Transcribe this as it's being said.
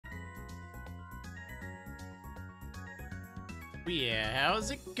Yeah, how's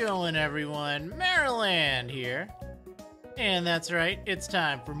it going, everyone? Marriland here. And that's right, it's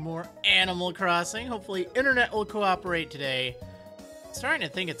time for more Animal Crossing. Hopefully, internet will cooperate today. I'm starting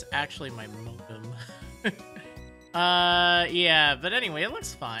to think it's actually my modem. Yeah, but anyway, it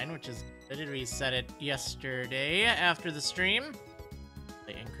looks fine, which is I did reset it yesterday after the stream.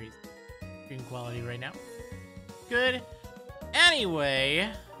 I increased stream quality right now. Good. Anyway,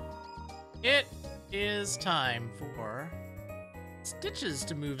 it is time for Stitches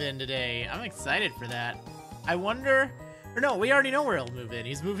to move in today. I'm excited for that. I wonder... Or no, we already know where he'll move in.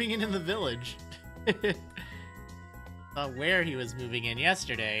 He's moving in the village. Where he was moving in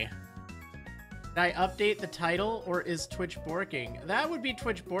yesterday. Did I update the title, or is Twitch borking? That would be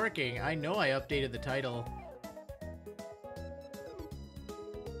Twitch borking. I know I updated the title.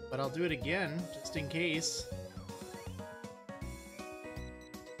 But I'll do it again, just in case.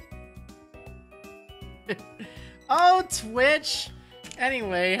 Oh, Twitch!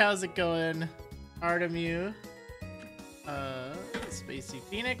 Anyway, how's it going? Artemu, Spacey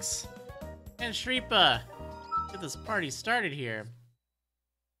Phoenix, and Shripa. Get this party started here.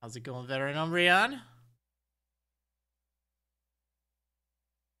 How's it going, Veteran Umbreon?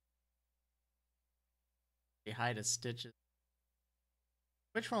 Say hi to Stitches.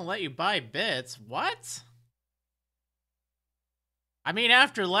 Which one will let you buy bits? What? I mean,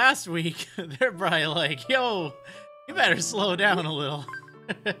 after last week, they're probably like, yo, you better slow down a little.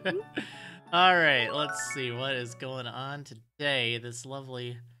 Alright, let's see what is going on today, this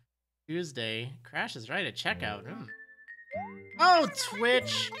lovely Tuesday. Crash is right at checkout. Oh,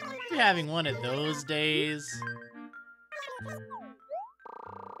 Twitch! You're having one of those days.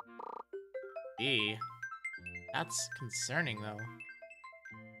 Gee, that's concerning, though.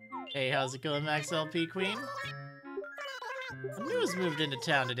 Hey, how's it going, Max LP Queen? The news moved into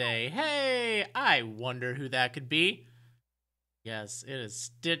town today. Hey, I wonder who that could be. Yes, it is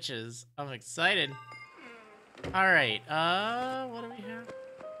Stitches. I'm excited. Alright, what do we have?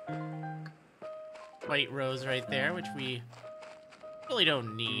 White rose right there, which we really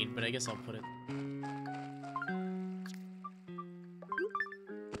don't need, but I guess I'll put it.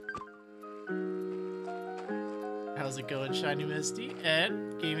 How's it going, Shiny Misty?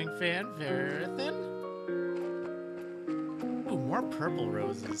 Ed, gaming fan, Verithin? Ooh, more purple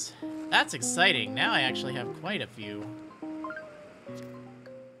roses. That's exciting. Now I actually have quite a few.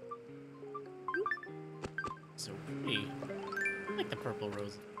 So pretty. I like the purple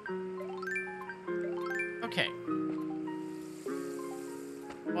rose. Okay.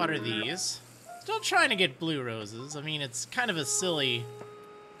 Water these. Still trying to get blue roses. I mean, it's kind of a silly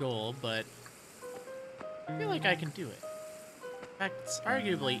goal, but I feel like I can do it. In fact, it's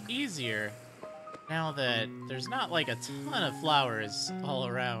arguably easier now that there's not like a ton of flowers all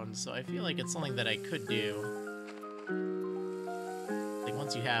around, so I feel like it's something that I could do. Like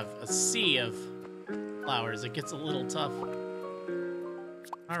once you have a sea of flowers, it gets a little tough.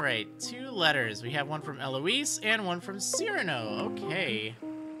 Alright, 2 letters. We have one from Eloise and one from Cyrano. Okay.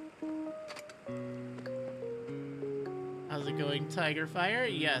 How's it going, Tiger Fire?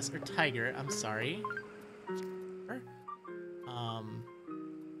 Yes, or Tiger, I'm sorry.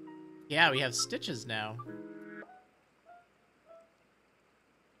 Yeah, we have Stitches now.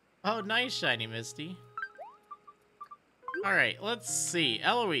 Oh, nice, Shiny Misty. Alright, let's see.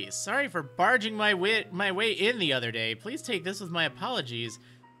 Eloise, sorry for barging my way in the other day. Please take this with my apologies.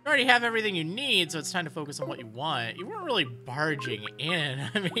 You already have everything you need, so it's time to focus on what you want. You weren't really barging in.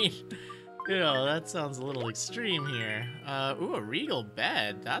 I mean, you know, that sounds a little extreme here. Ooh, a regal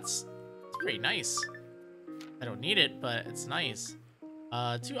bed. That's pretty nice. I don't need it, but it's nice.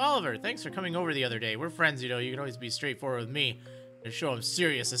 To Oliver, thanks for coming over the other day. We're friends, you know. You can always be straightforward with me. To show I'm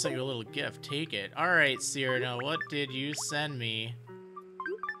serious, I sent you a little gift. Take it. Alright, Cyrano, what did you send me?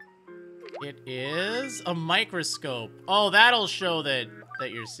 It is a microscope. Oh, that'll show that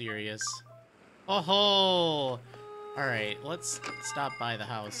you're serious. Oh, alright, let's stop by the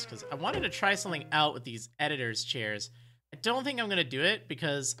house, because I wanted to try something out with these editor's chairs. I don't think I'm going to do it,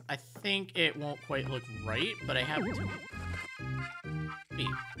 because I think it won't quite look right, but I have to.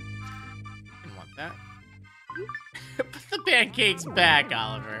 Didn't want that. Put the pancakes back,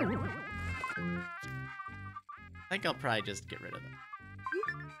 Oliver. I think I'll probably just get rid of them.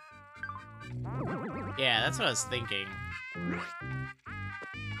 Yeah, that's what I was thinking.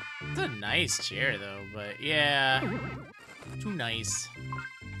 It's a nice chair, though, but yeah. Too nice.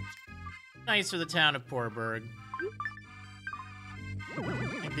 Nice for the town of Poorburg. I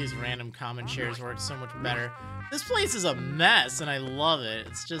think these random common chairs work so much better. This place is a mess, and I love it.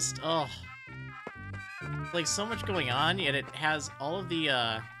 It's just, oh. Like, so much going on, yet it has all of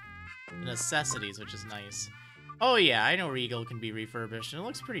the necessities, which is nice. Oh yeah, I know Regal can be refurbished, and it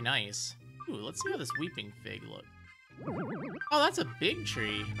looks pretty nice. Ooh, let's see how this Weeping Fig looks. Oh, that's a big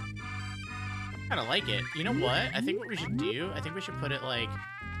tree. Kinda like it. You know what? I think what we should do, I think we should put it, like,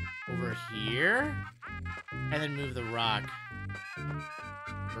 over here, and then move the rock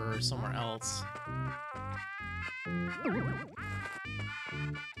or somewhere else.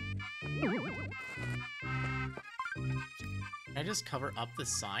 Can I just cover up the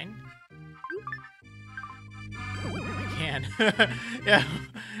sign? I can. Yeah.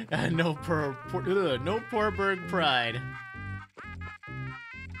 No Poorburg pride.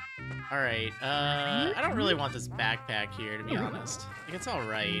 Alright, I don't really want this backpack here, to be honest. Like, it's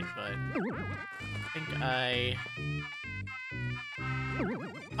alright, but I think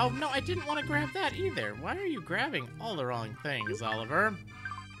Oh, no, I didn't want to grab that either. Why are you grabbing all the wrong things, Oliver?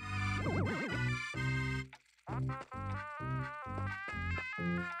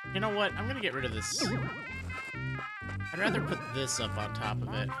 You know what? I'm gonna get rid of this. I'd rather put this up on top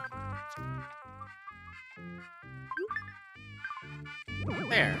of it.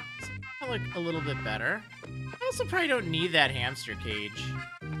 There. So look a little bit better. I also probably don't need that hamster cage.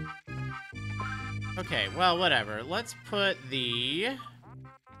 Okay, well, whatever. Let's put that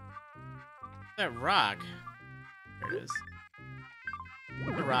rock. There it is.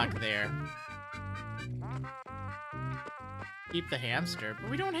 Put the rock there. Keep the hamster, but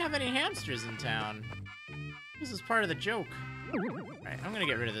we don't have any hamsters in town. This is part of the joke. Alright, I'm gonna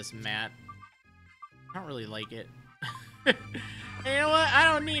get rid of this mat. I don't really like it. Hey, you know what? I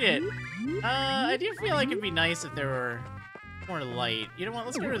don't need it. I do feel like it'd be nice if there were more light. You know what?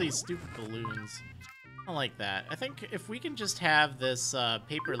 Let's get rid of these stupid balloons. I don't like that. I think if we can just have this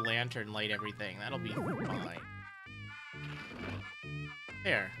paper lantern light everything, that'll be fine.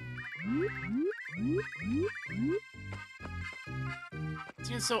 There. It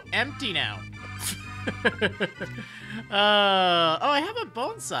seems so empty now. Oh, I have a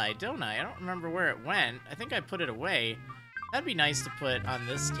bonsai, don't I? I don't remember where it went. I think I put it away. That'd be nice to put on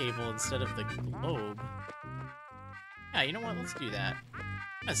this table instead of the globe. Yeah, you know what? Let's do that.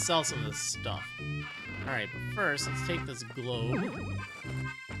 I'm gonna sell some of this stuff. Alright, but first, let's take this globe.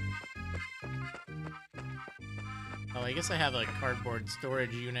 Oh, I guess I have a cardboard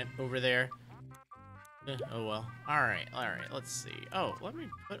storage unit over there. Oh well. Alright, let's see. Oh, let me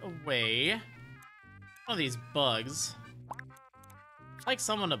put away one of these bugs. I'd like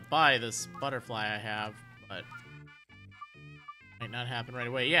someone to buy this butterfly I have, but might not happen right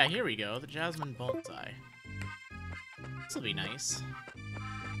away. Yeah, here we go. The Jasmine Bonsai. This'll be nice.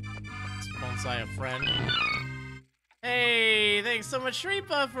 Let's bonsai a friend. Hey, thanks so much,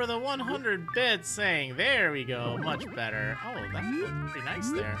 Shripa, for the 100 bits saying, there we go, much better. Oh, that looked pretty nice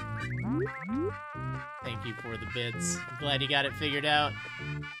there. Thank you for the bits. I'm glad you got it figured out.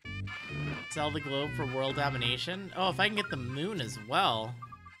 Sell the globe for world domination. Oh, if I can get the moon as well.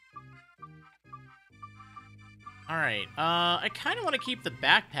 Alright, I kind of want to keep the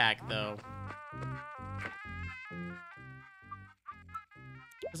backpack, though.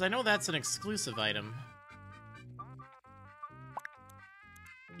 Because I know that's an exclusive item.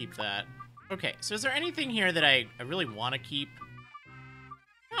 Keep that. Okay, so is there anything here that I really want to keep?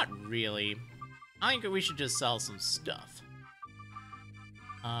 Not really. I think we should just sell some stuff.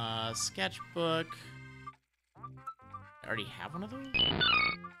 Sketchbook. I already have one of those?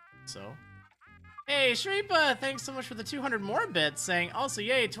 So. Hey, Shripa, thanks so much for the 200 more bits, saying, also,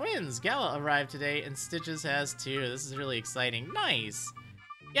 yay, twins! Gala arrived today, and Stitches has too. This is really exciting. Nice!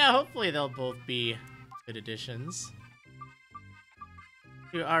 Yeah, hopefully they'll both be good additions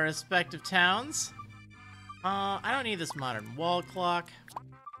to our respective towns. I don't need this modern wall clock.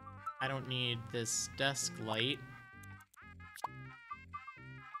 I don't need this desk light.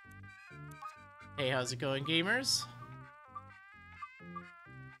 Hey, how's it going, gamers?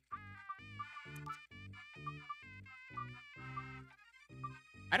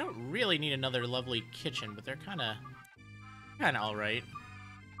 I don't really need another lovely kitchen, but they're kind of all right.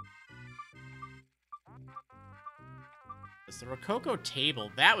 It's the Rococo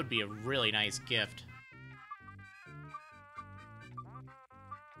table. That would be a really nice gift.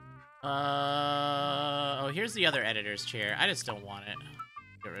 Oh, here's the other editor's chair. I just don't want it.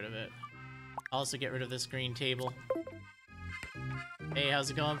 Get rid of it. Also get rid of this green table. Hey, how's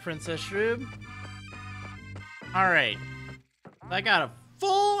it going, Princess Shroob? Alright. I got a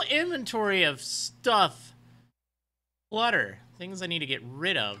full inventory of stuff. Clutter. Things I need to get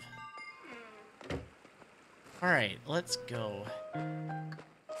rid of. Alright, let's go.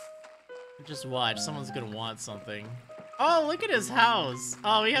 Just watch. Someone's gonna want something. Oh, look at his house.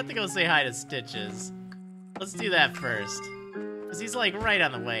 Oh, we have to go say hi to Stitches. Let's do that first. Because he's, like, right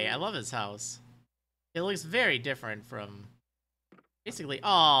on the way. I love his house. It looks very different from basically.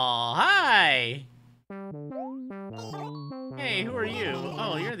 Oh, hi! Hey, who are you?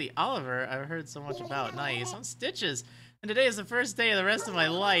 Oh, you're the Oliver I've heard so much about. Nice. I'm Stitches, and today is the first day of the rest of my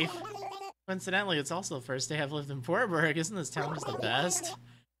life. Coincidentally, it's also the first day I've lived in Poorburg. Isn't this town just the best?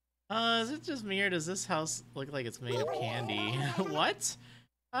 Is it just me, or does this house look like it's made of candy? What?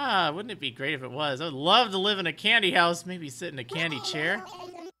 Ah, wouldn't it be great if it was? I would love to live in a candy house, maybe sit in a candy chair.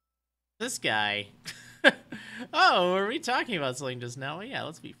 This guy. Oh, were we talking about something just now? Oh, yeah,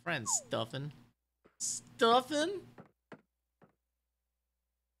 let's be friends, Stuffin'. Stuffin'?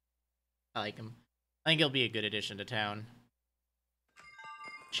 I like him. I think he'll be a good addition to town.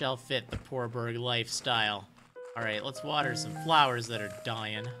 Shall fit the Poorburg lifestyle. Alright, let's water some flowers that are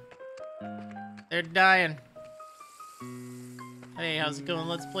dying. They're dying. Hey, how's it going?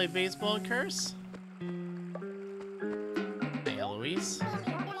 Let's play baseball, Curse? Hey, Eloise.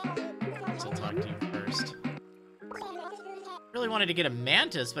 I'll talk to you first. Really wanted to get a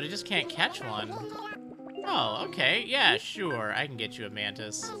mantis, but I just can't catch one. Oh, okay. Yeah, sure. I can get you a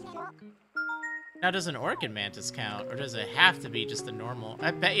mantis. Now, does an orchid mantis count? Or does it have to be just a normal?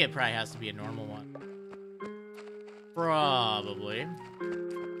 I bet you it probably has to be a normal one. Probably.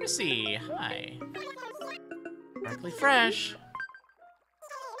 Chrissy, hi. Sparkly fresh.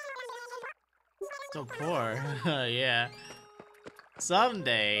 So poor. Yeah.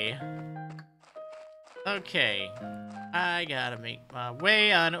 Someday. Okay. I gotta make my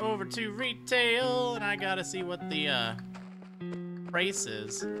way on over to retail, and I gotta see what the price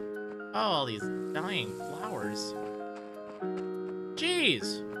is. Oh, all these dying flowers.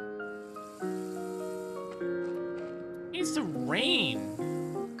 Jeez. It needs to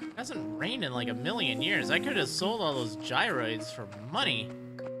rain. It hasn't rained in like a million years. I could have sold all those gyroids for money.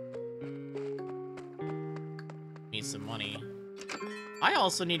 Need some money. I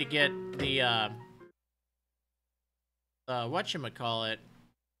also need to get the whatchamacallit,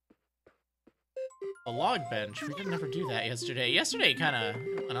 a log bench. We didn't ever do that yesterday. Yesterday kind of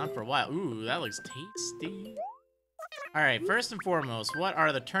went on for a while. Ooh, that looks tasty. Alright, first and foremost, what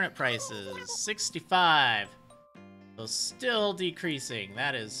are the turnip prices? 65. So still decreasing.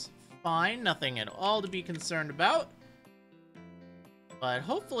 That is fine. Nothing at all to be concerned about. But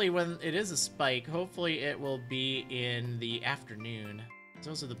hopefully when it is a spike, hopefully it will be in the afternoon.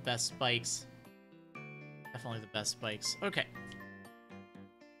 Those are the best spikes. Definitely the best spikes. Okay.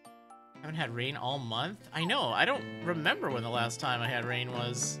 Haven't had rain all month? I know, I don't remember when the last time I had rain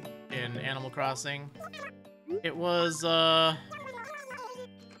was in Animal Crossing. It was,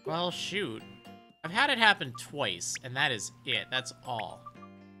 well, shoot. I've had it happen twice, and that is it. That's all.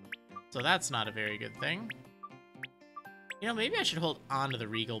 So that's not a very good thing. You know, maybe I should hold on to the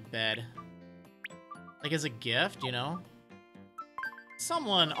regal bed. Like, as a gift, you know?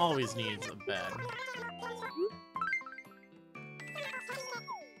 Someone always needs a bed.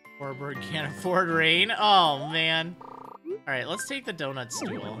 Poorburg can't afford rain. Oh, man. Alright, let's take the donut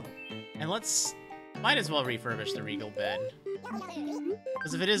stool. And let's... might as well refurbish the regal bed.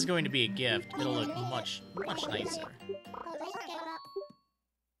 Because if it is going to be a gift, it'll look much, much nicer.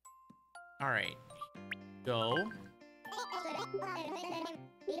 Alright. Go.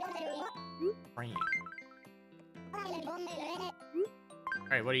 Rain.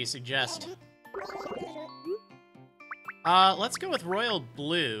 Alright, what do you suggest? Let's go with royal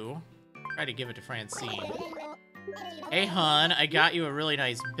blue. Try to give it to Francine. Hey, hon, I got you a really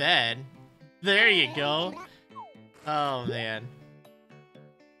nice bed. There you go. Oh, man.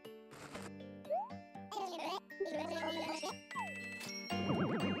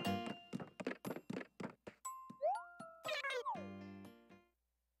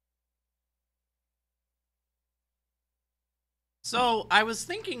 So, I was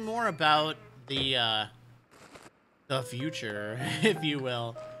thinking more about the future, if you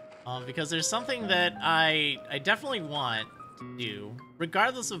will, because there's something that I definitely want to do,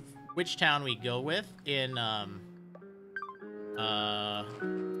 regardless of which town we go with in,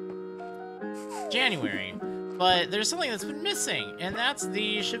 January. But there's something that's been missing, and that's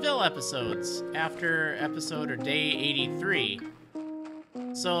the Cheville episodes after episode or day 83.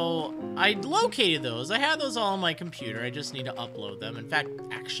 So, I located those. I had those all on my computer. I just need to upload them. In fact,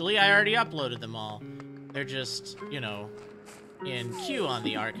 actually, I already uploaded them all. They're just, you know, in queue on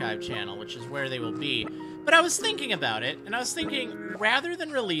the archive channel, which is where they will be. But I was thinking about it, and I was thinking, rather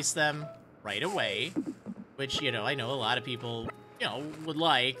than release them right away, which, you know, I know a lot of people, you know, would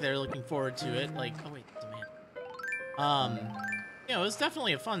like, they're looking forward to it, like, oh wait, it's a man. You know, it was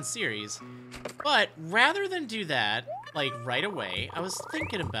definitely a fun series. But rather than do that, like, right away, I was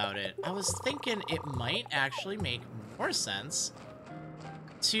thinking about it. I was thinking it might actually make more sense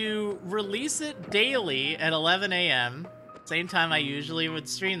to release it daily at 11 a.m., same time I usually would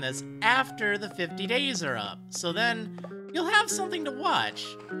stream this, after the 50 days are up. So then you'll have something to watch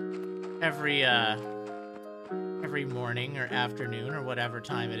every morning or afternoon or whatever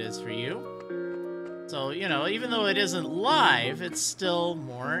time it is for you. So, you know, even though it isn't live, it's still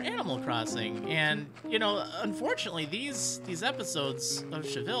more Animal Crossing. And, you know, unfortunately, these episodes of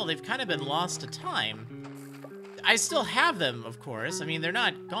Cheville, they've kind of been lost to time. I still have them, of course. I mean, they're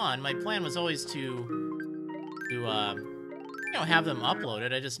not gone. My plan was always to you know, have them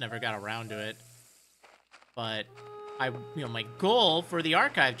uploaded. I just never got around to it. But you know, my goal for the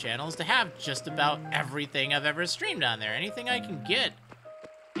archive channel is to have just about everything I've ever streamed on there. Anything I can get.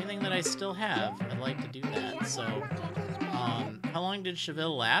 Anything that I still have, I'd like to do that. So, how long did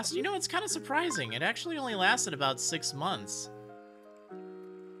Cheville last? You know, it's kind of surprising. It actually only lasted about 6 months.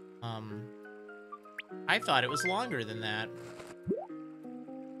 I thought it was longer than that.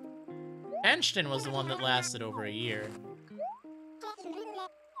 Benchton was the one that lasted over a year.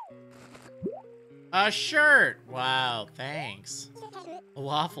 A shirt! Wow, thanks. A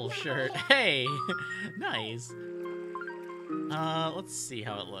waffle shirt. Hey! Nice. Let's see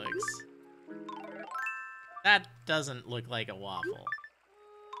how it looks. That doesn't look like a waffle.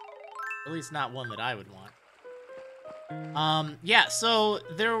 At least not one that I would want. Yeah, so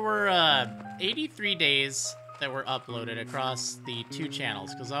there were, 83 days that were uploaded across the 2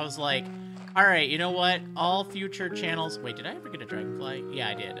 channels, because I was like, alright, you know what? All future channels... Wait, did I ever get a dragonfly? Yeah,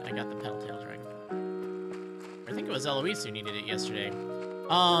 I did. I got the Petaltail dragonfly. I think it was Eloise who needed it yesterday.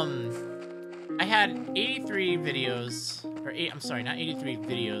 I had 83 videos, or I'm sorry, not 83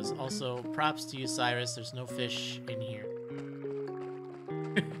 videos. Also, props to you, Cyrus. There's no fish in here.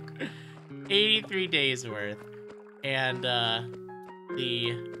 83 days worth. And,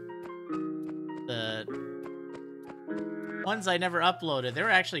 the ones I never uploaded, there were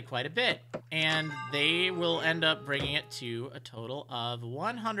actually quite a bit. And they will end up bringing it to a total of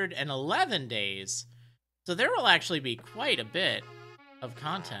 111 days. So there will actually be quite a bit of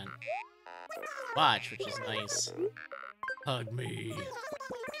content. Watch, which is nice. Hug me.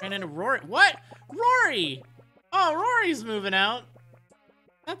 Ran into Rory. What? Rory! Oh, Rory's moving out.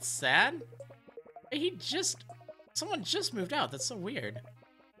 That's sad. Someone just moved out. That's so weird.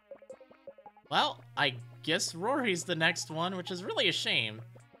 Well, I guess Rory's the next one, which is really a shame.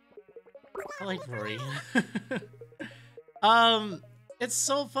 I like Rory. It's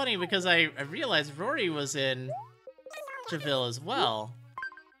so funny because I realized Rory was in Cheville as well.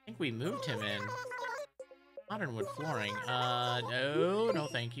 I think we moved him in. Modern wood flooring. No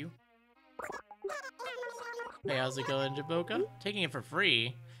thank you. Hey, how's it going, Jaboka? Taking it for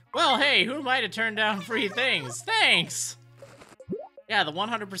free. Well, hey, who am I to turn down free things? Thanks! Yeah, the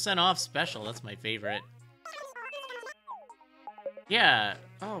 100% off special, that's my favorite. Yeah,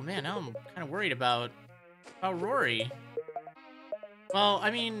 oh man, now I'm kind of worried about Rory. Well,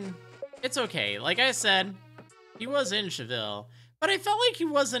 I mean, it's okay. Like I said, he was in Cheville, but I felt like he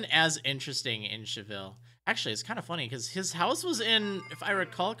wasn't as interesting in Cheville. Actually, it's kind of funny, because his house was in, if I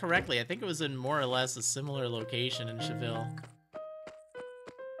recall correctly, I think it was in more or less a similar location in Cheville.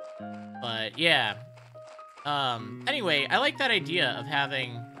 But, yeah. Anyway, I like that idea of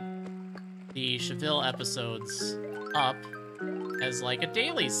having the Cheville episodes up as, like, a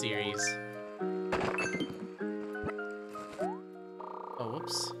daily series. Oh,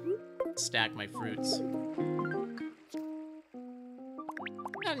 whoops. Stack my fruits.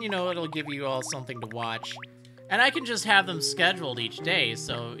 And, you know, it'll give you all something to watch. And I can just have them scheduled each day,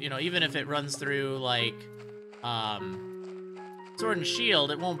 so, you know, even if it runs through, like, Sword and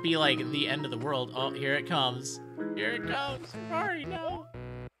Shield, it won't be, like, the end of the world. Oh, here it comes. Here it comes. Rory, no.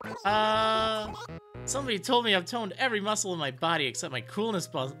 Somebody told me I've toned every muscle in my body except my coolness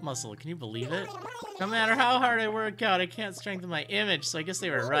muscle. Can you believe it? No matter how hard I work out, I can't strengthen my image, so I guess they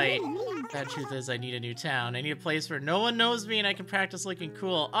were right. Bad truth is I need a new town. I need a place where no one knows me and I can practice looking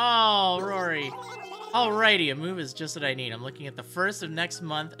cool. Oh, Rory. Alrighty, a move is just what I need. I'm looking at the 1st of next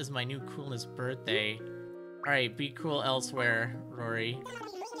month as my new coolness birthday. Alright, be cool elsewhere, Rory.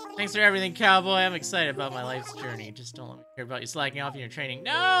 Thanks for everything, cowboy. I'm excited about my life's journey. Just don't let me hear about you slacking off in your training.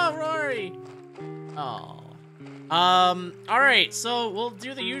 No, Rory! Oh. Alright, so we'll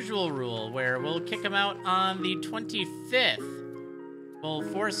do the usual rule, where we'll kick him out on the 25th. We'll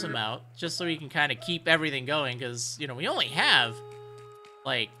force him out, just so he can kind of keep everything going, because, you know, we only have,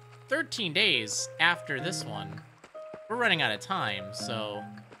 like, 13 days after this one. We're running out of time, so,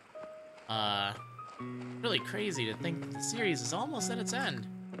 really crazy to think that the series is almost at its end.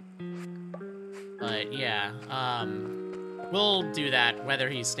 But, yeah, we'll do that, whether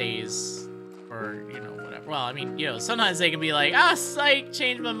he stays or, you know, whatever. well, I mean, you know, sometimes they can be like, ah, psych,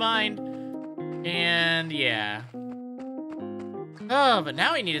 changed my mind. And yeah. Oh, but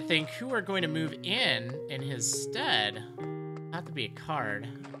now we need to think who we're going to move in his stead. Have to be a card.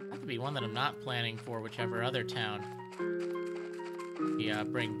 Have to be one that I'm not planning for whichever other town we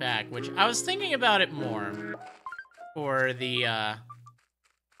bring back, which I was thinking about it more for the,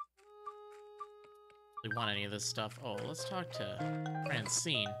 we want any of this stuff. Oh, let's talk to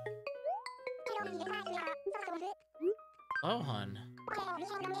Francine. Hello, hun.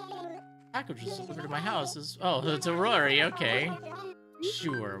 Package was delivered to my house. Oh, it's a Rory, okay.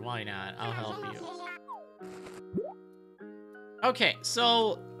 Sure, why not? I'll help you. Okay,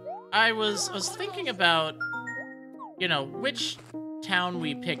 so I was thinking about, you know, which town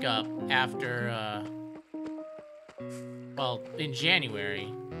we pick up after, well, in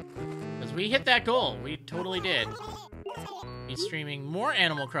January. Because we hit that goal. We totally did. Be streaming more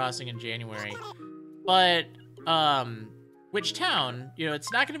Animal Crossing in January. But, which town? You know,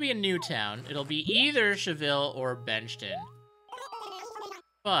 it's not going to be a new town. It'll be either Cheville or Benchton.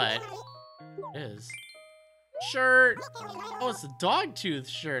 But, it is. Shirt. Oh, it's the Dogtooth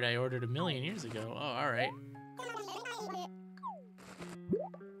shirt I ordered 1,000,000 years ago. Oh, alright.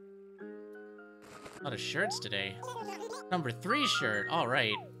 A lot of shirts today. Number 3 shirt.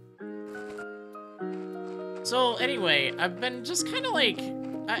 Alright. So, anyway, I've been just kind of like...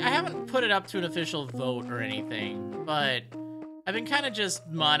 I haven't put it up to an official vote or anything, but I've been kind of just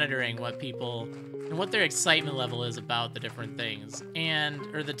monitoring what people... and what their excitement level is about the different things.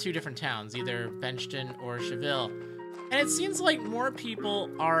 Or the 2 different towns, either Benchton or Cheville. And it seems like more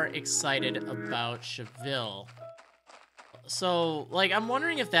people are excited about Cheville. So, like, I'm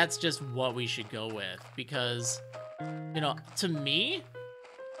wondering if that's just what we should go with. Because, you know, to me,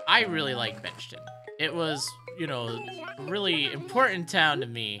 I really like Benchton. It was, you know, a really important town to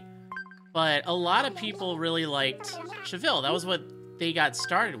me. But a lot of people really liked Cheville. That was what they got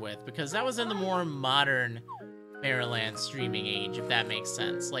started with, because that was in the more modern Marriland streaming age, if that makes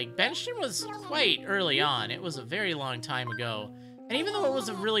sense. Like, Benchton was quite early on. It was a very long time ago. And even though it was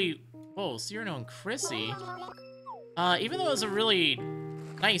a really... Whoa, Cyrano and Chrissy... even though it was a really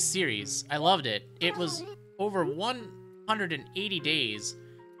nice series, I loved it. It was over 180 days,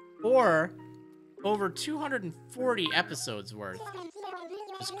 or over 240 episodes worth.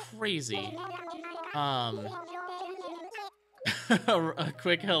 It was crazy. A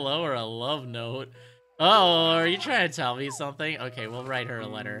quick hello or a love note. Oh, are you trying to tell me something? Okay, we'll write her a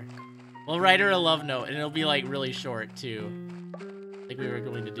letter. We'll write her a love note, and it'll be, like, really short, too. Like we were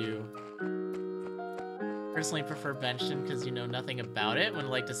going to do. Personally prefer Benchton because you know nothing about it. Would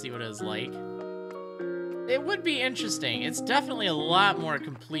like to see what it was like. It would be interesting. It's definitely a lot more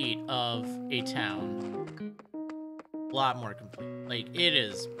complete of a town. A lot more complete. Like, it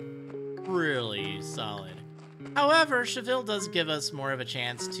is really solid. However, Cheville does give us more of a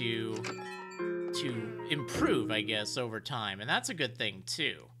chance to improve, I guess, over time. And that's a good thing,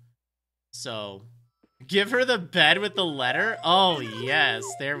 too. So, give her the bed with the letter? Oh, yes.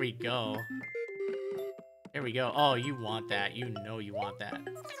 There we go. There we go. Oh, you want that. You know you want that.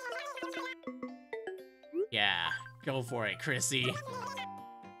 Yeah, go for it, Chrissy.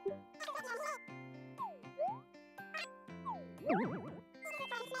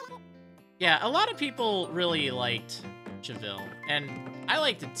 Yeah, a lot of people really liked Cheville, and I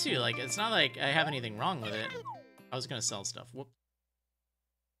liked it too. Like, it's not like I have anything wrong with it. I was gonna sell stuff. Whoop.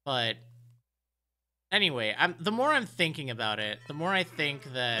 But anyway, the more I'm thinking about it, the more I think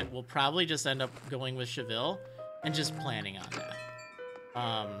that we'll probably just end up going with Cheville and just planning on that.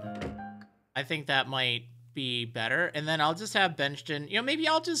 I think that might be better, and then I'll just have Benchton. You know, maybe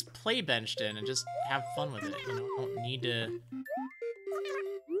I'll just play Benchton and just have fun with it. You know, I don't need to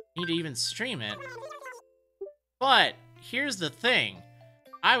even stream it. But here's the thing.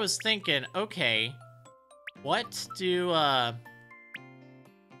 I was thinking, okay, what do I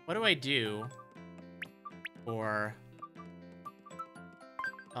do for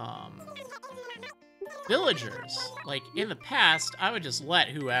villagers? Like, in the past, I would just let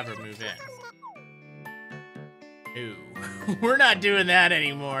whoever move in. No, we're not doing that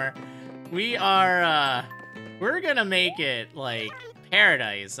anymore. We are, we're gonna make it, like,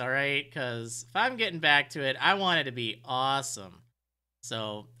 paradise, alright? Because if I'm getting back to it, I want it to be awesome.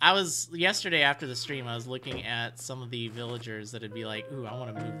 So, yesterday after the stream, I was looking at some of the villagers that'd be like, ooh, I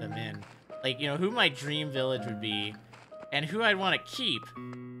want to move them in. Like, you know, who my dream village would be, and who I'd want to keep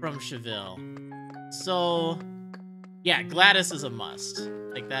from Cheville. So, yeah, Gladys is a must.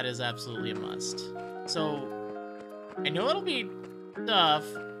 Like, that is absolutely a must. So, I know it'll be tough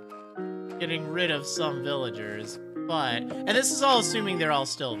getting rid of some villagers, but... And this is all assuming they're all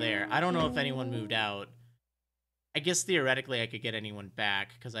still there. I don't know if anyone moved out I guess theoretically I could get anyone back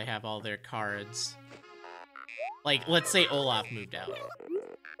because I have all their cards. Like, let's say Olaf moved out.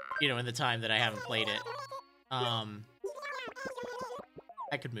 You know, in the time that I haven't played it. I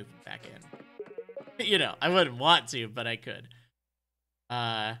could move him back in. You know, I wouldn't want to, but I could.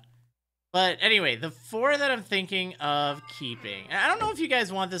 But anyway, the 4 that I'm thinking of keeping. And I don't know if you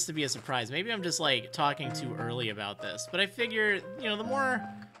guys want this to be a surprise. Maybe I'm just, like, talking too early about this. But I figure, you know, the more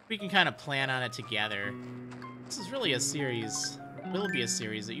we can kind of plan on it together. This is really a series, will be a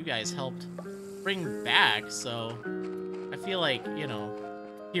series that you guys helped bring back. So I feel like, you know,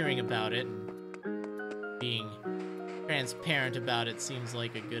 hearing about it and being transparent about it seems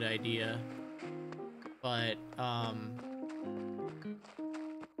like a good idea. But,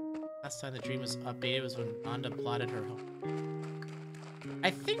 last time the dream was updated was when Rhonda plotted her home.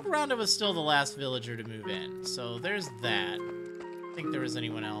 I think Rhonda was still the last villager to move in, so there's that. I don't think there was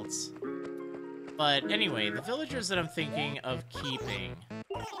anyone else. But anyway, the villagers that I'm thinking of keeping,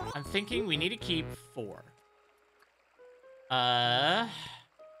 I'm thinking we need to keep 4. I'm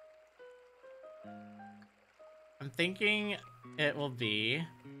thinking it will be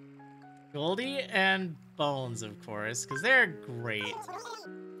Goldie and Bones, of course, because they're great.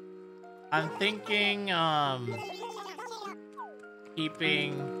 I'm thinking,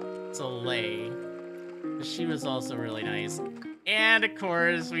 keeping Soleil, because she was also really nice. And, of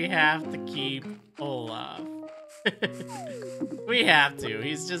course, we have to keep Olaf. We have to.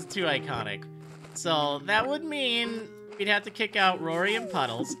 He's just too iconic. So, that would mean we'd have to kick out Rory and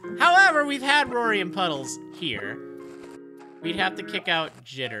Puddles. However, we've had Rory and Puddles here. We'd have to kick out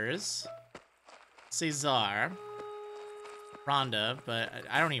Jitters, Cesar, Rhonda, but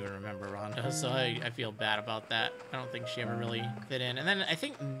I don't even remember Rhonda, so I feel bad about that. I don't think she ever really fit in. And then I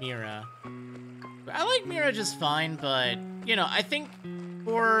think Mira. I like Mira just fine, but, you know, I think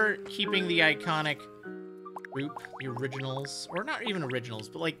for keeping the iconic group, the originals, or not even originals,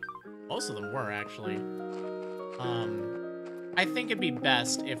 but, like, most of them were, actually. I think it'd be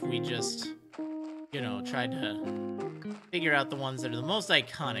best if we just, you know, tried to figure out the ones that are the most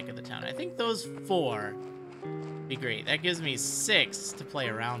iconic of the town. I think those 4 would be great. That gives me 6 to play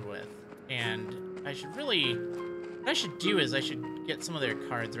around with. And I should really... What I should do is I should get some of their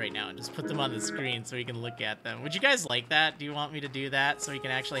cards right now and just put them on the screen so we can look at them. Would you guys like that? Do you want me to do that so we can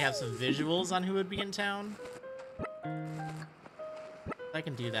actually have some visuals on who would be in town? I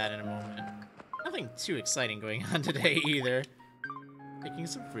can do that in a moment. Nothing too exciting going on today either. Picking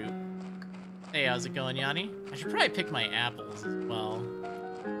some fruit. Hey, how's it going, Yanni? I should probably pick my apples as well.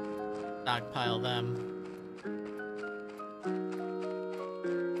 Stockpile them.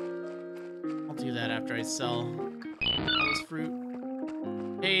 I'll do that after I sell all this fruit.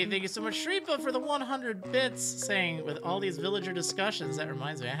 Hey, thank you so much, Shripa, for the 100 bits, saying, with all these villager discussions, that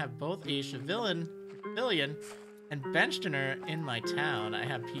reminds me, I have both a Civilian and Benchtoner in my town. I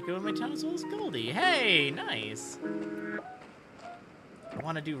have Pico in my town as well as Goldie. Hey, nice. I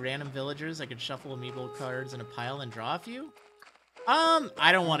want to do random villagers. I could shuffle amiibo cards in a pile and draw a few.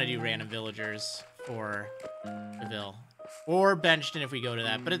 I don't want to do random villagers for Seville. Or Benchton if we go to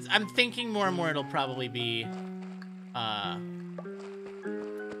that. But I'm thinking more and more it'll probably be,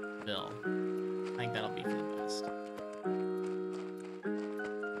 Bill. I think that'll be for the best.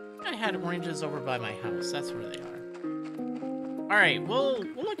 I had oranges over by my house. That's where they are. Alright, we'll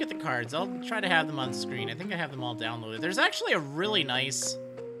look at the cards. I'll try to have them on screen. I think I have them all downloaded. There's actually a really nice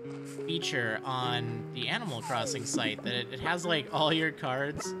feature on the Animal Crossing site that it has, like, all your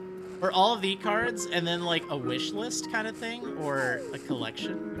cards, or all of the cards, and then, like, a wish list kind of thing, or a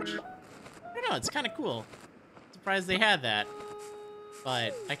collection, which, I don't know, it's kind of cool. Surprised they had that.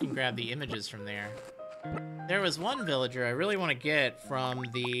 But I can grab the images from there. There was one villager I really want to get from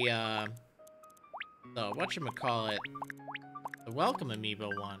the whatchamacallit, the Welcome Amiibo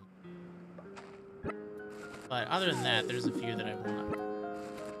one. But other than that, there's a few that I want.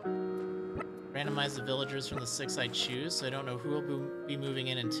 Randomize the villagers from the 6 I choose, so I don't know who will be moving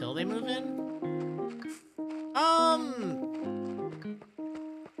in until they move in. I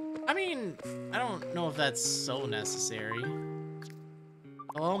mean, I don't know if that's so necessary.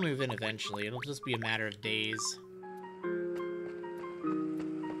 Well, I'll move in eventually. It'll just be a matter of days.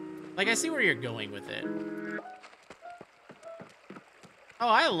 Like, I see where you're going with it. Oh,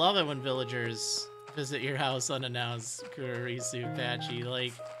 I love it when villagers visit your house unannounced, Kurisu, Patchy.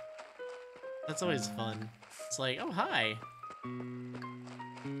 Like, that's always fun. It's like, oh, hi.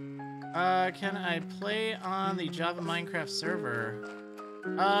 Can I play on the Java Minecraft server?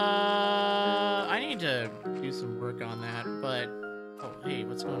 I need to do some work on that, but... Oh, hey,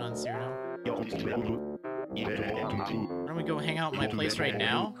 what's going on, Cyrano? Why don't we go hang out at my place right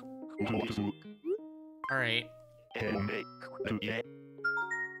now? Alright.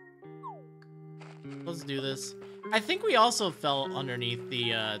 Let's do this. I think we also fell underneath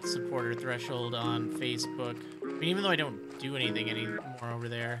the supporter threshold on Facebook. I mean, even though I don't do anything anymore over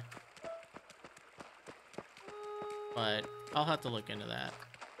there. But I'll have to look into that.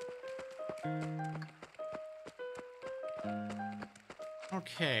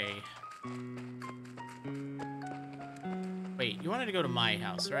 Okay. Wait, you wanted to go to my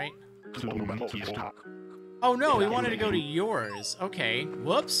house, right? Oh no, we wanted to go to yours. Okay.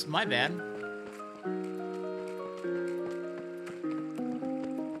 Whoops, my bad.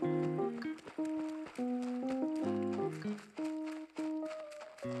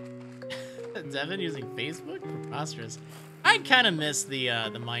 Devin using Facebook? Preposterous. I kind of miss the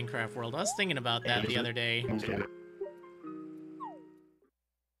Minecraft world. I was thinking about that the other day.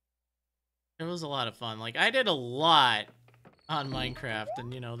 It was a lot of fun. Like, I did a lot on Minecraft,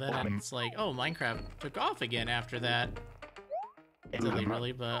 and, you know, then it's like, oh, Minecraft took off again after that. Silly,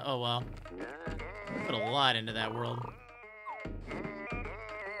 really, but oh well. Put a lot into that world.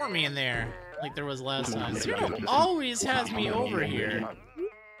 Pour me in there, like there was last time. Zero always has me over here.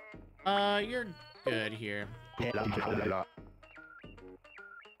 You're good here.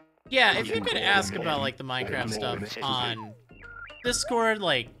 Yeah, if you could ask about, like, the Minecraft stuff on Discord,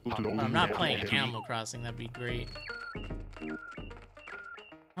 like, when I'm not playing Animal Crossing, that'd be great.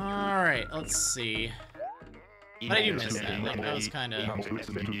 Alright, let's see. But I do miss that. Like, I was kind of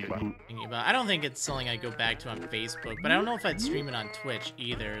thinking about. I don't think it's something I'd go back to on Facebook, but I don't know if I'd stream it on Twitch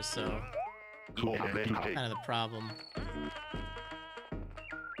either, so kind of the problem.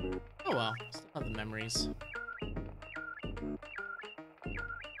 Oh well, still have the memories.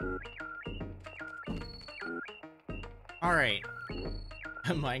 Alright.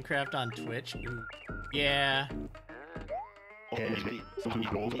 Minecraft on Twitch? Ooh. Yeah.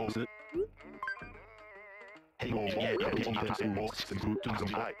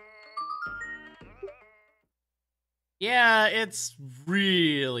 Yeah, it's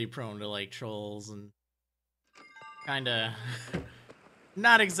really prone to, like, trolls and kinda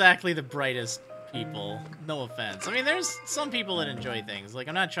not exactly the brightest people. No offense. I mean, there's some people that enjoy things. Like,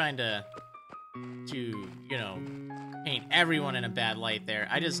 I'm not trying to, you know, paint everyone in a bad light there.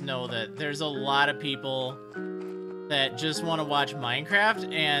 I just know that there's a lot of people that just want to watch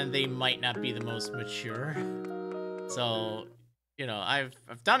Minecraft, and they might not be the most mature. So, you know, I've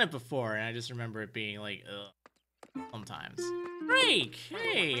done it before, and I just remember it being like, ugh, sometimes. Drake!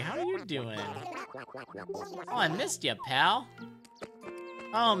 Hey, how are you doing? Oh, I missed you, pal.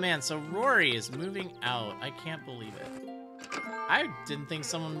 Oh man, so Rory is moving out. I can't believe it. I didn't think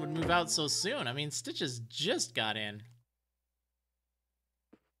someone would move out so soon. I mean, Stitches just got in.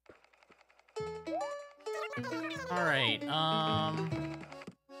 Alright,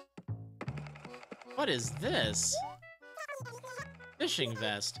 what is this? Fishing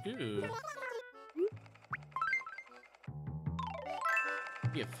vest, ooh.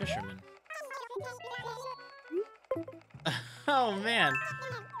 Be a fisherman. Oh man.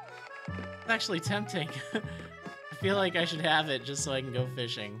 It's actually tempting. I feel like I should have it just so I can go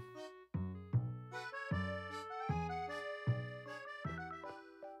fishing.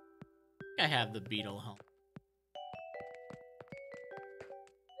 I have the beetle helmet.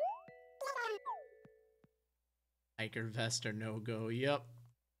 Hiker vest or no-go, yep.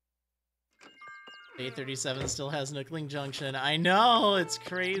 Day 37 still has Nookling Junction. I know, it's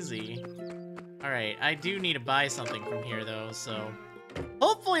crazy. Alright, I do need to buy something from here, though, so...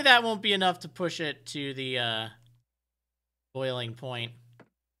 Hopefully that won't be enough to push it to the, boiling point.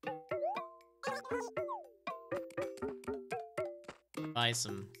 Buy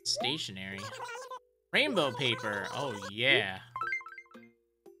some stationery. Rainbow paper! Oh, yeah.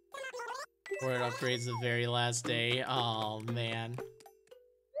 Before it upgrades the very last day. Oh, man.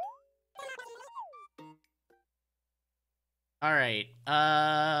 Alright,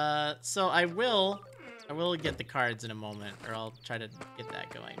 so I will get the cards in a moment, or I'll try to get that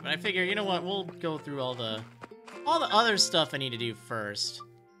going. But I figure, you know what, we'll go through all the other stuff I need to do first.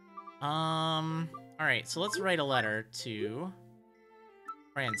 Alright, so let's write a letter to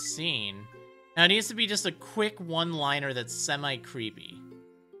Francine. Now, it needs to be just a quick one-liner that's semi-creepy.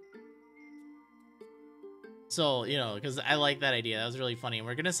 So, you know, because I like that idea. That was really funny. And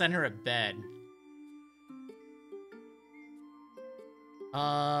we're gonna send her a bed.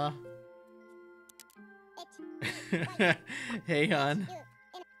 Hey, hon.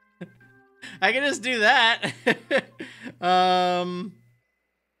 I can just do that.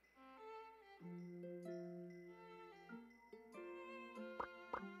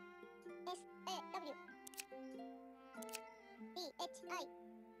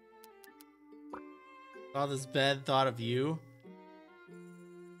 Saw this bed, thought of you.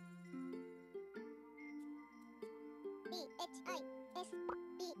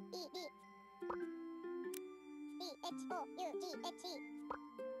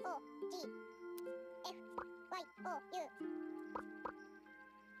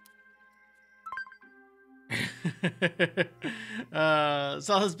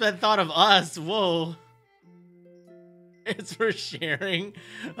 Saw this bed, thought of us. Whoa. It's for sharing.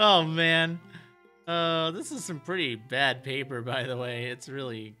 Oh man. This is some pretty bad paper, by the way. It's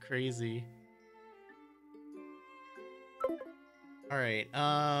really crazy. All right.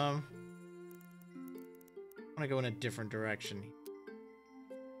 I want to go in a different direction.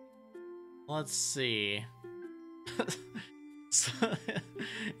 Let's see.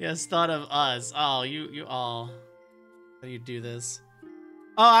 Yes, thought of us. Oh, you all. How do you do this?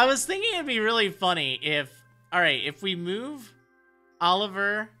 Oh, I was thinking it'd be really funny if. All right, if we move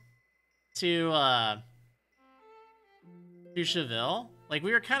Oliver to Cheville, like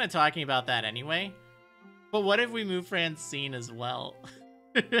we were kind of talking about that anyway. But what if we move Francine as well?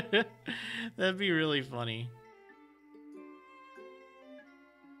 That'd be really funny.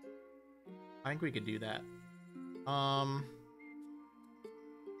 I think we could do that.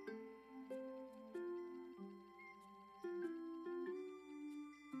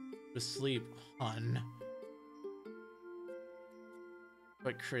 Asleep, hun.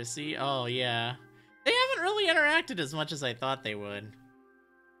 But Chrissy? Oh, yeah. They haven't really interacted as much as I thought they would.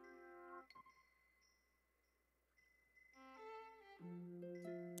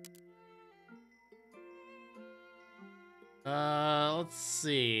 Let's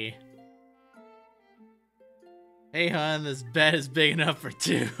see. Hey, hun, this bed is big enough for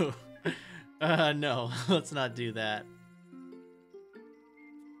two. No, let's not do that.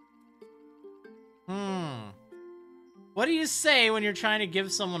 What do you say when you're trying to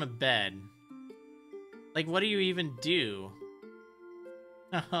give someone a bed? Like, what do you even do?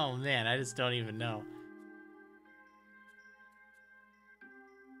 Oh, man, I just don't even know.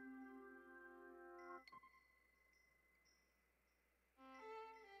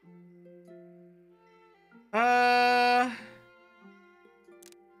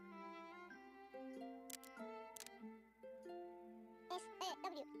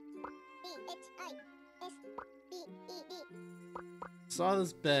 Saw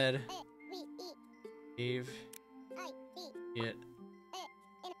this bed. Gave it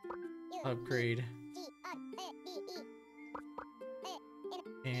upgrade.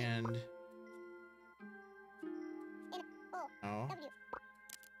 And oh.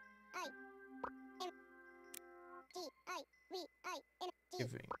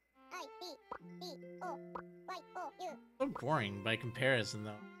 Giving. So boring by comparison,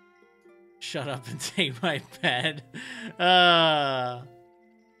 though. Shut up and take my bed. I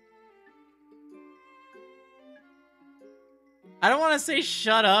don't want to say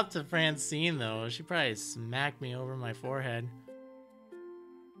shut up to Francine, though. She'd probably smack me over my forehead.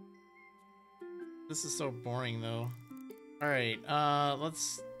 This is so boring, though. Alright,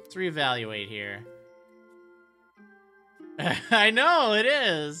 let's reevaluate here. I know, it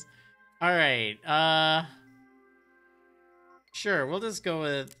is! Alright, sure, we'll just go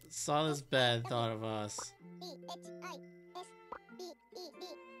with saw this bed, thought of us.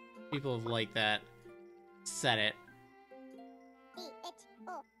 People have liked that. Said it.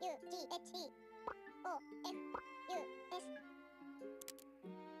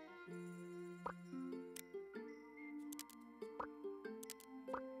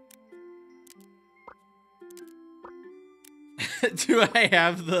 Do I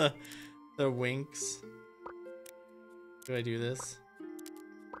have the winks? Do I do this?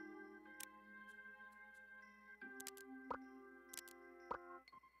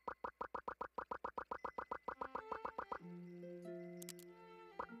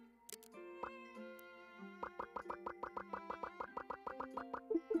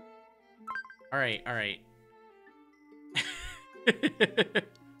 All right.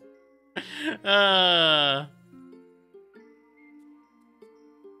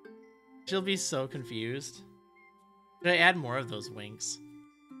 She'll be so confused. Should I add more of those winks?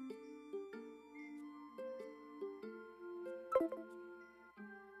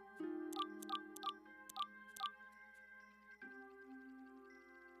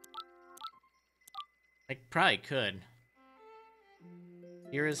 I probably could.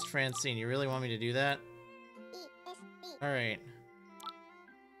 Dearest Francine, you really want me to do that? Alright.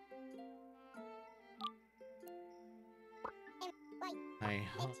 My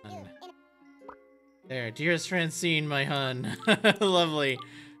hun. There, dearest Francine, my hun. Lovely.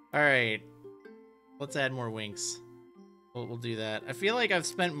 Alright. Let's add more winks. We'll do that. I feel like I've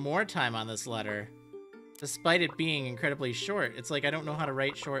spent more time on this letter Despite it being incredibly short. It's like I don't know how to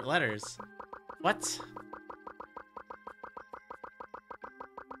write short letters. What?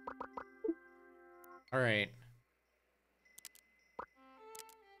 Alright.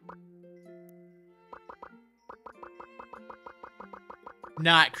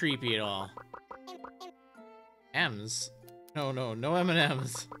 Not creepy at all. M's? No, no, no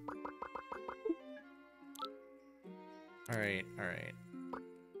M&M's. Alright, alright.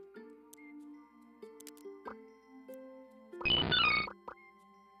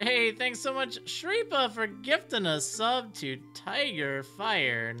 Hey, thanks so much, Shripa, for gifting a sub to Tiger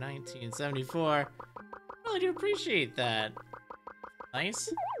Fire 1974. Really do appreciate that.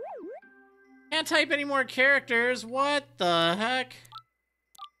 Nice. Can't type any more characters. What the heck?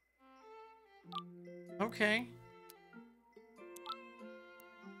 Okay.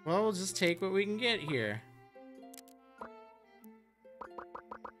 Well, we'll just take what we can get here.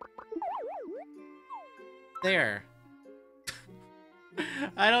 There.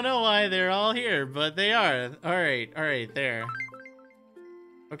 I don't know why they're all here, but they are. Alright, there.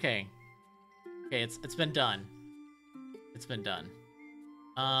 Okay. Okay, it's been done. It's been done.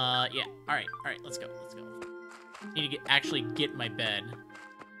 Yeah. Alright, let's go. Need to actually get my bed.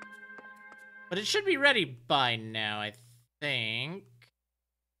 But it should be ready by now, I think.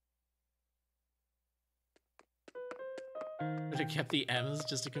 Would have kept the M's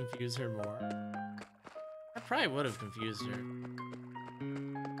just to confuse her more? I probably would have confused her.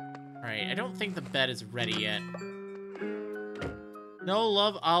 Alright, I don't think the bed is ready yet. No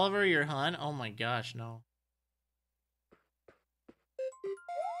love, Oliver, your hun? Oh my gosh, no.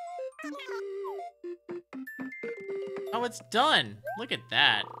 Oh, it's done! Look at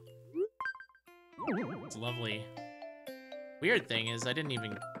that. It's lovely. Weird thing is, I didn't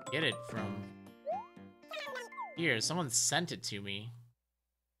even get it from... Here, someone sent it to me.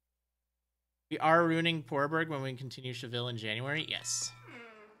 We are ruining Poorburg when we continue Cheville in January? Yes.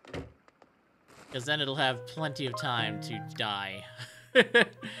 Because then it'll have plenty of time to die.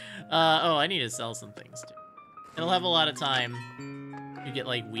 Oh, I need to sell some things too. It'll have a lot of time to get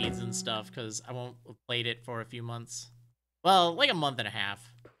like weeds and stuff because I won't have played it for a few months. Well, like a month and a half.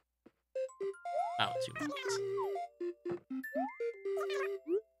 About 2 months.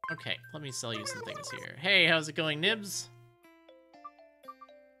 Okay, let me sell you some things here. Hey, how's it going, Nibs?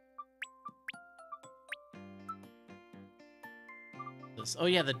 Oh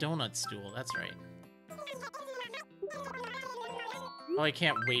yeah, the donut stool, that's right. Oh, I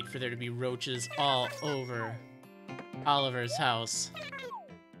can't wait for there to be roaches all over Oliver's house.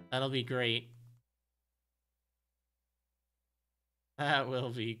 That'll be great. That will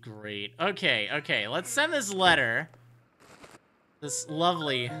be great. Okay, let's send this letter. This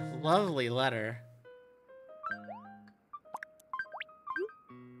lovely, lovely letter.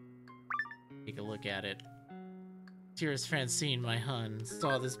 Take a look at it. Dearest Francine, my hun,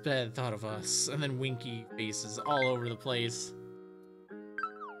 saw this bed, thought of us, and then winky faces all over the place.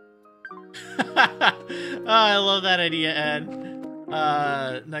 Oh, I love that idea,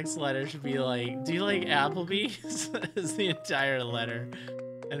 Ed. Next letter should be like, do you like Applebee's? Is the entire letter,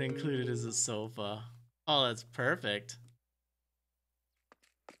 and included is a sofa. Oh, that's perfect.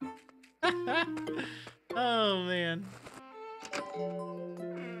 Oh, man.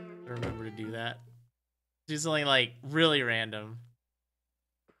 Remember to do that. Do something like really random.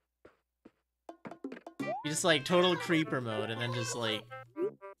 You just like total creeper mode and then just like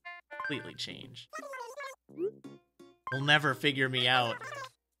completely change. You'll never figure me out.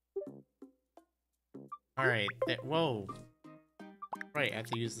 Alright, whoa. Right, I have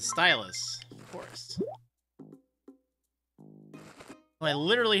to use the stylus, of course. Well, I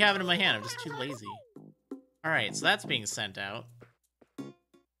literally have it in my hand, I'm just too lazy. Alright, so that's being sent out.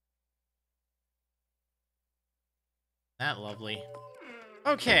 That lovely.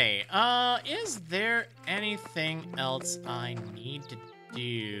 Okay, is there anything else I need to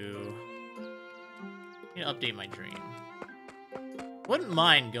do? I need to update my dream. Wouldn't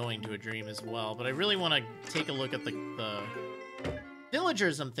mind going to a dream as well, but I really want to take a look at the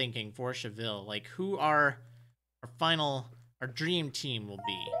villagers I'm thinking for Cheville. Like, who our dream team will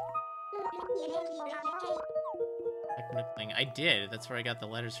be. I did, that's where I got the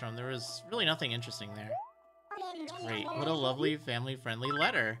letters from. There was really nothing interesting there. Great. What a lovely, family-friendly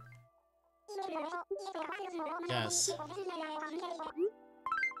letter. Yes.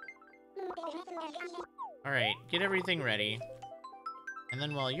 Alright, get everything ready. And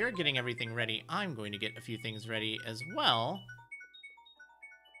then while you're getting everything ready, I'm going to get a few things ready as well.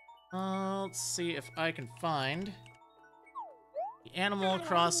 Let's see if I can find the Animal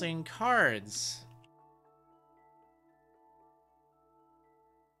Crossing cards.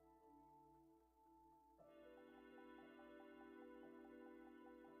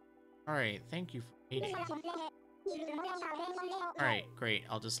 Alright, thank you for waiting. Alright, great.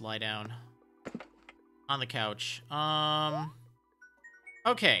 I'll just lie down on the couch.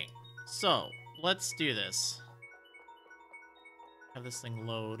 Okay, so let's do this. Have this thing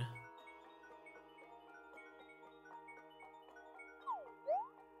load.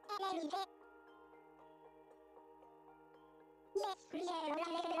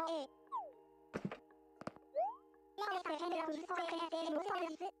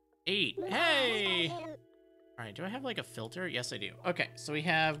 Eight. Hey! Alright, do I have like a filter? Yes, I do. Okay, so we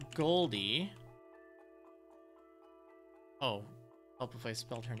have Goldie. Oh, help if I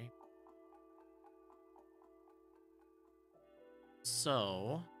spelled her name.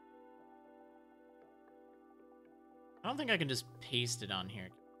 So, I don't think I can just paste it on here.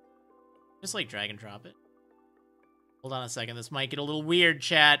 Just like drag and drop it. Hold on a second, this might get a little weird,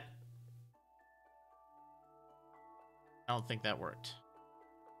 chat. I don't think that worked.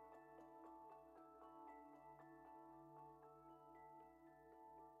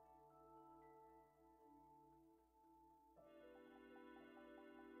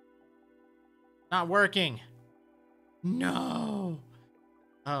 Not working. No.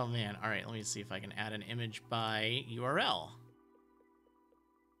 Oh man. All right, let me see if I can add an image by URL.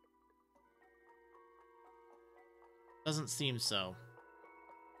 Doesn't seem so.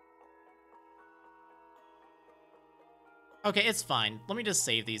 Okay, it's fine. Let me just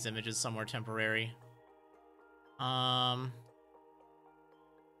save these images somewhere temporary.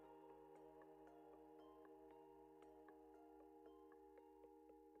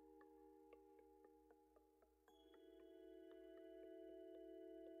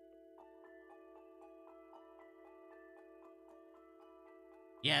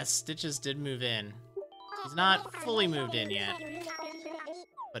 Yes, Stitches did move in. He's not fully moved in yet,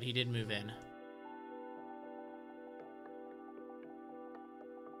 but he did move in.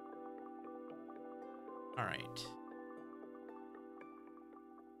 All right.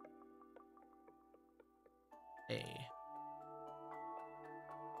 Hey.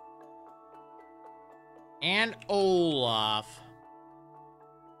 And Olaf.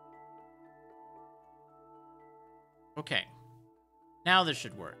 Okay. Now this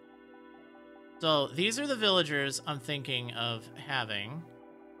should work. So these are the villagers I'm thinking of having.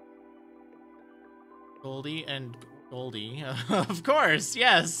 Goldie and Goldie. Of course,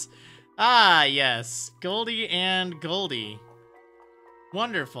 yes. Ah, yes. Goldie and Goldie.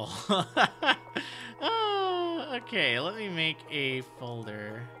 Wonderful. Oh, okay, let me make a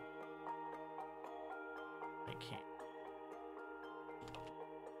folder. I can't.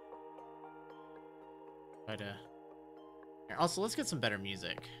 But, also, let's get some better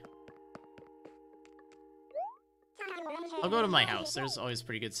music. I'll go to my house. There's always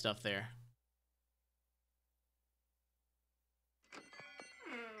pretty good stuff there.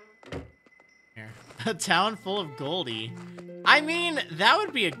 Here. A town full of Goldie. I mean, that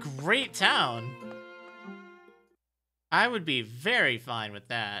would be a great town. I would be very fine with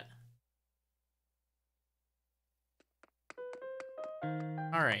that.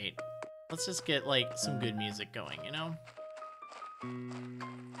 Alright. Let's just get, like, some good music going, you know?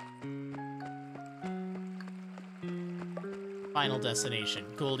 Final destination.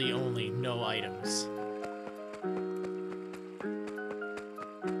 Goldie only, no items.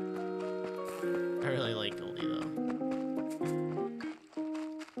 I really like Goldie, though.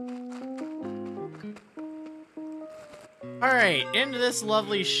 Alright, into this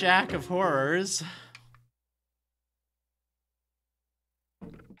lovely shack of horrors.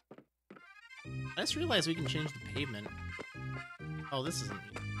 I just realized we can change the pavement. Oh, this isn't me.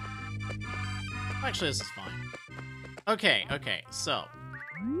 Actually, this is fine. Okay, so.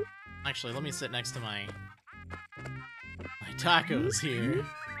 Actually, let me sit next to my tacos here.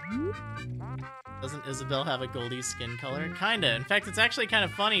 Doesn't Isabelle have a Goldie skin color? Kinda. In fact, it's actually kind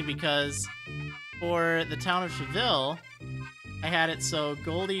of funny because for the town of Cheville, I had it so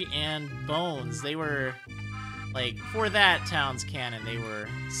Goldie and Bones, they were, like, for that town's canon, they were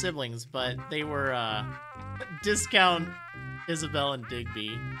siblings, but they were, discount Isabelle and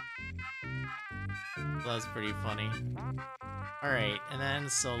Digby. That was pretty funny. Alright, and then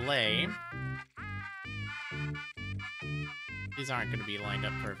Soleil. These aren't going to be lined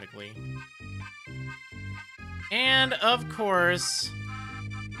up perfectly. And, of course,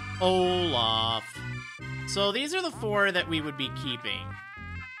 Olaf. So these are the four that we would be keeping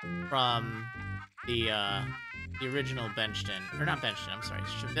from the original Benchton. Or not Benchton, I'm sorry,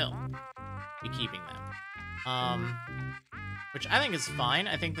 Cheville. Be keeping them. Which I think is fine.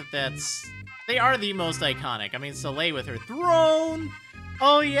 I think that they are the most iconic. I mean, Soleil with her throne!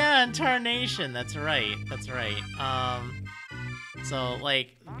 Oh yeah, and Tarnation, that's right, that's right. So,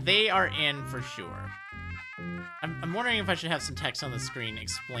 like, they are in for sure. I'm wondering if I should have some text on the screen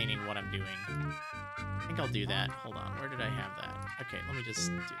explaining what I'm doing. I think I'll do that. Hold on, where did I have that? Okay, let me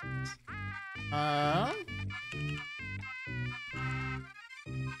just do this.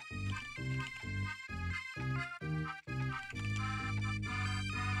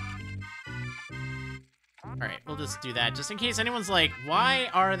 Alright, we'll just do that, just in case anyone's like, why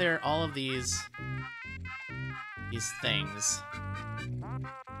are there all of these things?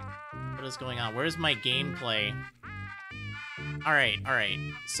 What is going on? Where's my gameplay? Alright.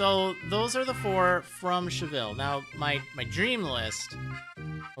 So, those are the 4 from Cheville. Now, my dream list...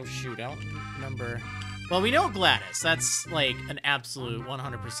 Oh, shoot, I don't remember... Well, we know Gladys. That's, like, an absolute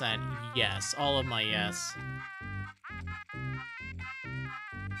 100% yes. All of my yes.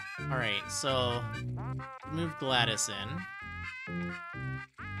 Alright, so... Move Gladys in.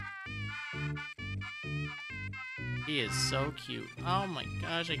 She is so cute. Oh my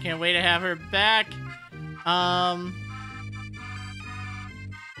gosh, I can't wait to have her back.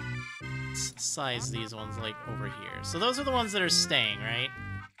 Let's size these ones like over here. So those are the ones that are staying, right?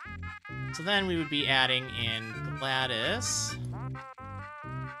 So then we would be adding in Gladys.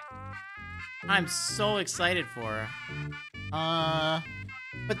 I'm so excited for her.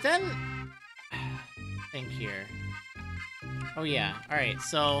 But then think here. Oh yeah, alright,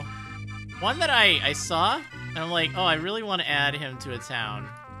 so one that I saw, and I'm like, oh, I really want to add him to a town.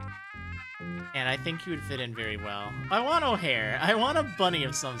 And I think he would fit in very well. I want O'Hare. I want a bunny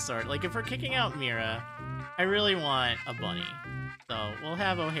of some sort. Like, if we're kicking out Mira, I really want a bunny. So, we'll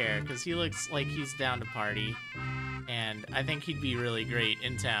have O'Hare, because he looks like he's down to party. And I think he'd be really great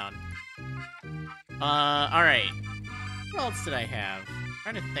in town. Alright. What else did I have? I'm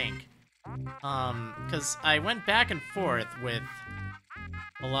trying to think. Because I went back and forth with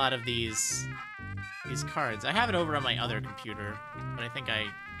a lot of these cards. I have it over on my other computer, but I think I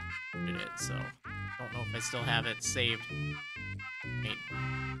did it, so I don't know if I still have it saved. Wait.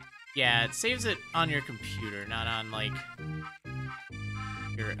 Yeah, it saves it on your computer, not on, like,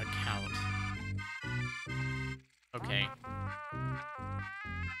 your account. Okay.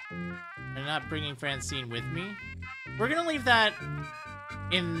 I'm not bringing Francine with me. We're gonna leave that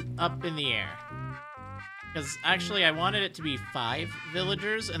up in the air. Because actually I wanted it to be 5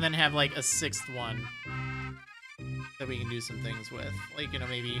 villagers and then have like a 6th one that we can do some things with. Like, you know,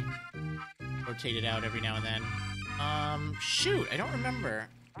 maybe rotate it out every now and then. Shoot, I don't remember.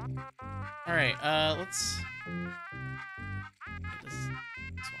 Alright, let's get this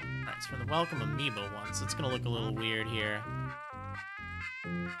one. Alright, it's from the Welcome Amiibo one, so it's gonna look a little weird here.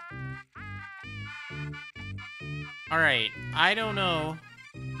 Alright, I don't know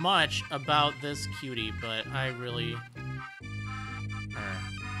much about this cutie, but I really...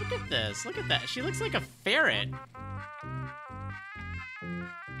 Look at this, look at that. She looks like a ferret.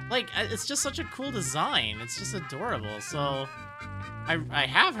 Like, it's just such a cool design. It's just adorable, so... I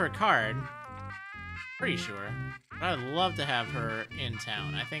have her card. Pretty sure. But I would love to have her in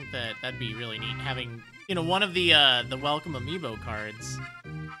town. I think that'd be really neat, having, you know, one of the Welcome Amiibo cards.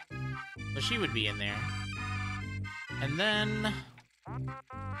 So she would be in there. And then...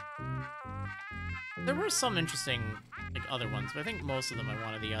 there were some interesting, like, other ones, but I think most of them are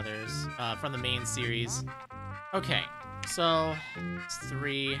one of the others, from the main series. Okay, so, it's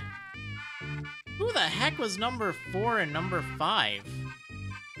 3. Who the heck was number 4 and number 5?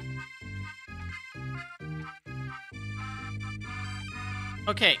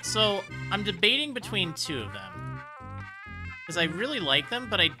 Okay, so, I'm debating between 2 of them. Because I really like them,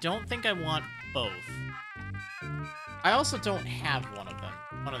 but I don't think I want both. I also don't have one of them,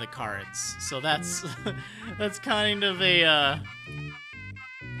 one of the cards, so that's that's kind of a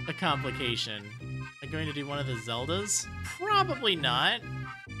complication. Am I going to do one of the Zeldas? Probably not,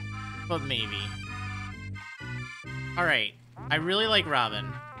 but maybe. Alright, I really like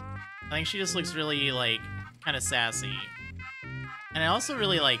Robin. I think she just looks really, like, kind of sassy. And I also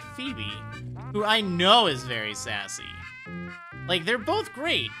really like Phoebe, who I know is very sassy. Like, they're both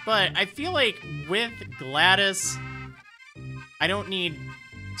great, but I feel like with Gladys... I don't need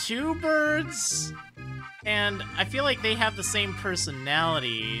 2 birds, and I feel like they have the same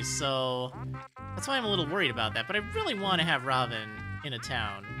personality, so that's why I'm a little worried about that. But I really want to have Robin in a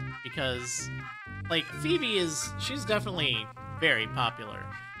town, because, like, Phoebe she's definitely very popular.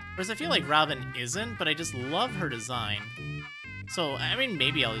 Whereas I feel like Robin isn't, but I just love her design. So, I mean,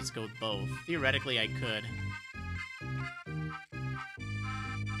 maybe I'll just go with both. Theoretically, I could.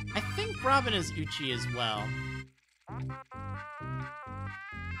 I think Robin is Uchi as well.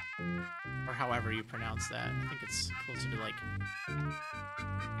 Or however you pronounce that. I think it's closer to like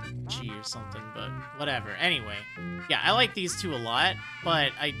G or something, but whatever. Anyway, yeah, I like these two a lot,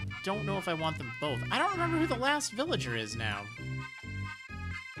 but I don't know if I want them both. I don't remember who the last villager is now.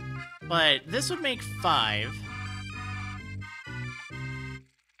 But this would make 5.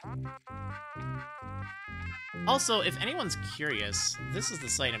 Also, if anyone's curious, this is the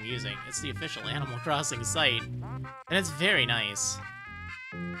site I'm using. It's the official Animal Crossing site, and it's very nice.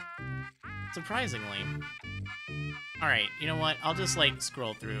 Surprisingly. Alright, you know what? I'll just, like,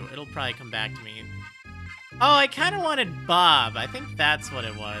 scroll through. It'll probably come back to me. Oh, I kind of wanted Bob. I think that's what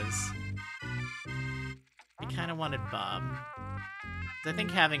it was. I kind of wanted Bob. I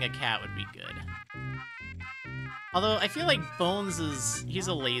think having a cat would be good. Although, I feel like Bones is... he's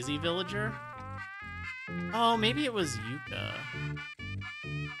a lazy villager. Oh, maybe it was Yuka.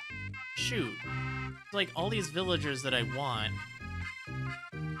 Shoot. It's like all these villagers that I want.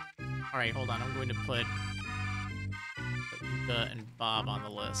 Alright, hold on. I'm going to put Yuka and Bob on the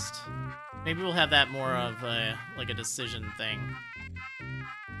list. Maybe we'll have that more of a, like a decision thing.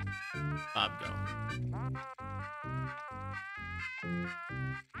 Bob, go.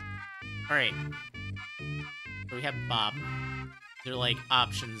 Alright. So we have Bob. They're like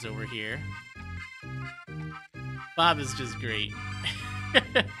options over here. Bob is just great.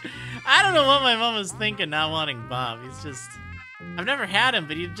 I don't know what my mom was thinking not wanting Bob. He's just... I've never had him,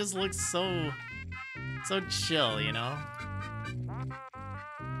 but he just looks so chill, you know?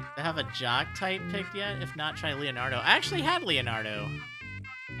 Do I have a jock type picked yet? If not, try Leonardo. I actually had Leonardo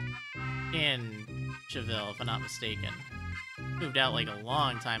in Cheville, if I'm not mistaken. Moved out like a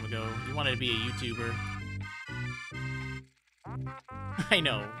long time ago. He wanted to be a YouTuber. I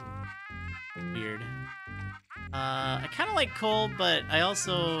know. Weird. I kind of like Cole, but I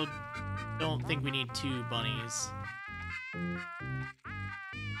also don't think we need 2 bunnies.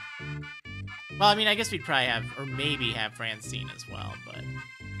 Well, I mean, I guess we'd probably have, or maybe have Francine as well, but...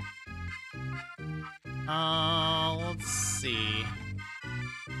 let's see.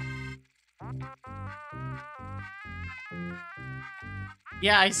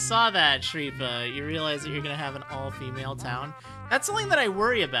 Yeah, I saw that, Shripa. You realize that you're gonna have an all-female town? That's something that I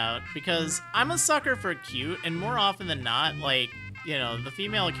worry about, because I'm a sucker for cute, and more often than not, like, you know, the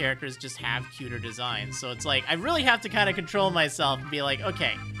female characters just have cuter designs. So it's like, I really have to kind of control myself and be like,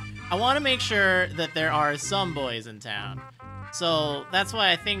 okay, I want to make sure that there are some boys in town. So that's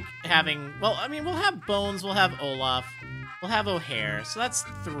why I think having, well, I mean, we'll have Bones, we'll have Olaf, we'll have O'Hare, so that's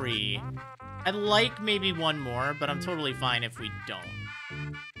 3. I'd like maybe 1 more, but I'm totally fine if we don't.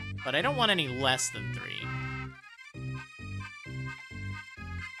 But I don't want any less than 3.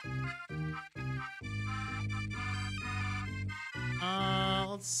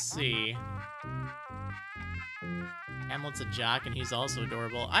 Let's see. Hamlet's a jock, and he's also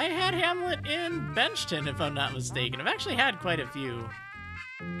adorable. I had Hamlet in Benchton, if I'm not mistaken. I've actually had quite a few.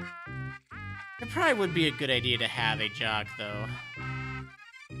 It probably would be a good idea to have a jock, though.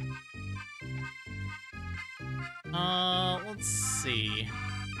 Let's see.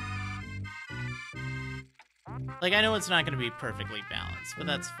 Like, I know it's not going to be perfectly balanced, but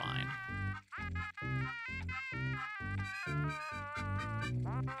that's fine.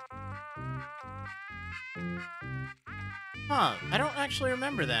 Huh, I don't actually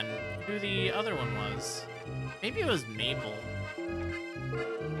remember then who the other one was. Maybe it was Maple.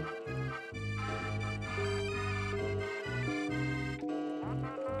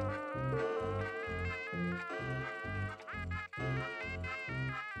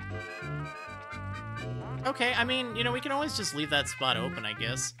 Okay, I mean, you know, we can always just leave that spot open, I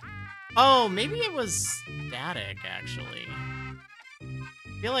guess. Oh, maybe it was Static, actually.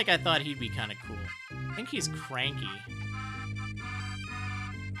 I feel like I thought he'd be kind of cool. I think he's cranky.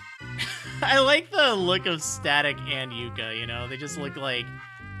 I like the look of Static and Yuka, you know? They just look like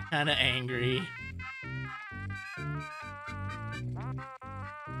kind of angry.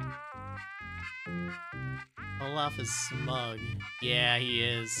 Olaf is smug. Yeah, he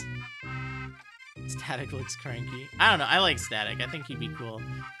is. Static looks cranky. I don't know. I like Static. I think he'd be cool.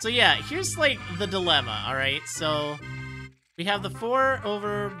 So yeah, here's like the dilemma, all right? So we have the 4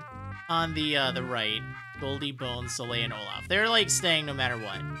 over on the right. Goldie, Bones, Soleil, and Olaf. They're like staying no matter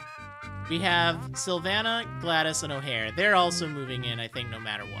what. We have Sylvana, Gladys, and O'Hare. They're also moving in, I think, no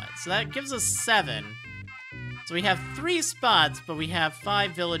matter what. So that gives us 7. So we have 3 spots, but we have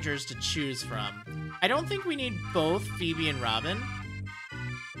 5 villagers to choose from. I don't think we need both Phoebe and Robin.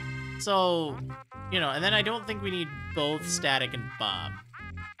 So, you know, and then I don't think we need both Static and Bob.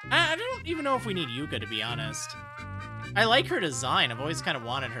 I don't even know if we need Yuka, to be honest. I like her design. I've always kind of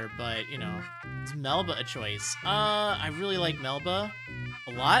wanted her, but, you know, is Melba a choice? I really like Melba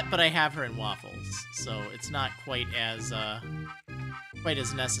a lot, but I have her in waffles, so it's not quite as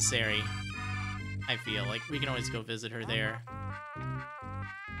necessary, I feel. Like, we can always go visit her there.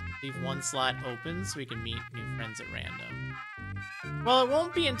 Leave one slot open so we can meet new friends at random. Well, it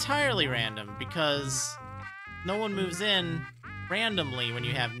won't be entirely random, because no one moves in randomly when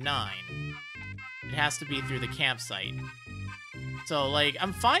you have 9. It has to be through the campsite. So, like,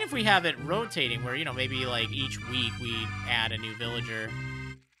 I'm fine if we have it rotating, where, you know, maybe, like, each week we add a new villager,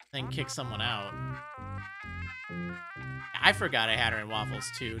 then kick someone out. I forgot I had her in waffles,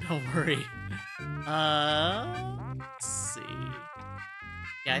 too. Don't worry. Let's see.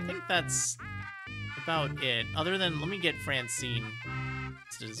 Yeah, I think that's about it. Other than, let me get Francine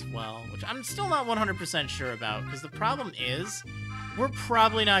as well, which I'm still not 100% sure about, because the problem is, we're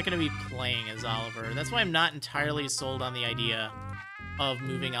probably not going to be playing as Oliver. That's why I'm not entirely sold on the idea of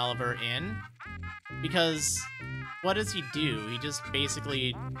moving Oliver in, because what does he do? He just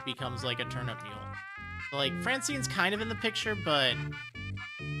basically becomes like a turnip mule. So, like, Francine's kind of in the picture, but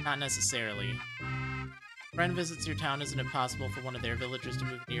not necessarily. Friend visits your town, isn't it possible for one of their villagers to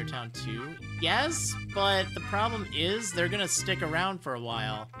move into your town too? Yes, but the problem is they're gonna stick around for a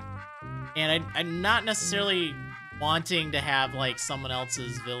while. And I'm not necessarily wanting to have, like, someone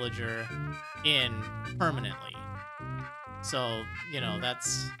else's villager in permanently. So, you know,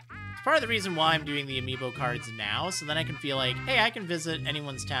 that's part of the reason why I'm doing the amiibo cards now, so then I can feel like, hey, I can visit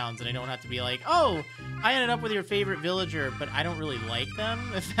anyone's towns, and I don't have to be like, oh, I ended up with your favorite villager, but I don't really like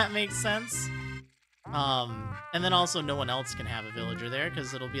them, if that makes sense. And then also no one else can have a villager there,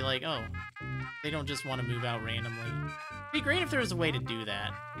 because it'll be like, oh, they don't just want to move out randomly. It'd be great if there was a way to do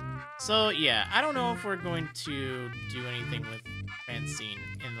that. So, yeah, I don't know if we're going to do anything with Francine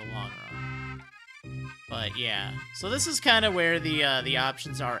in the long run. But, yeah. So this is kind of where the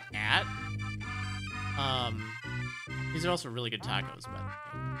options are at. These are also really good tacos, by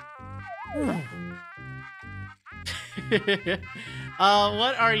the way.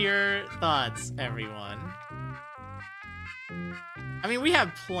 What are your thoughts, everyone? I mean, we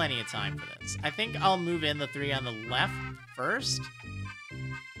have plenty of time for this. I think I'll move in the 3 on the left first.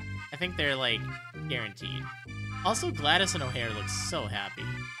 I think they're, like, guaranteed. Also, Gladys and O'Hare look so happy.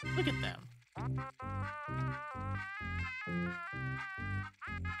 Look at them.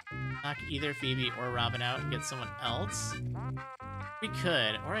 Knock either Phoebe or Robin out and get someone else? We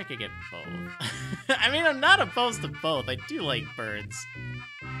could, or I could get both. I mean, I'm not opposed to both. I do like birds.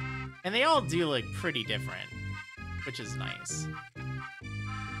 And they all do look pretty different, which is nice.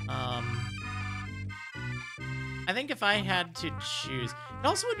 I think if I had to choose... It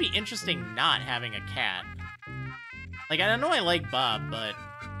also would be interesting not having a cat. Like, I know I like Bob, but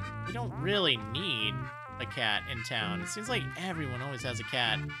we don't really need a cat in town. It seems like everyone always has a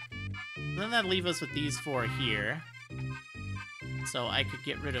cat. And then that'd leave us with these 4 here. So I could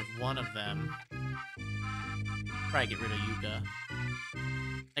get rid of one of them. Probably get rid of Yuka.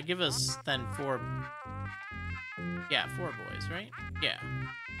 That'd give us then 4... Yeah, 4 boys, right? Yeah.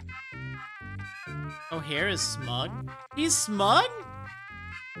 O'Hare is smug? He's smug?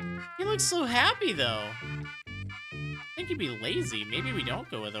 He looks so happy, though. I think he'd be lazy. Maybe we don't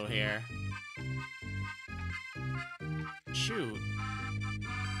go with O'Hare. Shoot.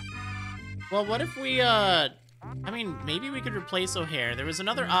 Well, what if we, I mean, maybe we could replace O'Hare. There was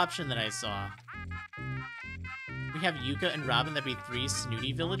another option that I saw. We have Yuka and Robin, that'd be 3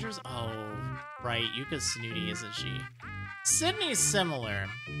 snooty villagers? Oh, right, Yuka's snooty, isn't she? Sydney's similar.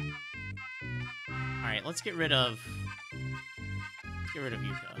 Alright, let's get rid of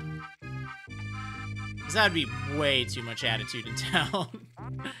Yuka. Because that would be way too much attitude in town.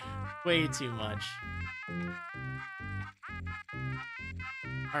 Way too much.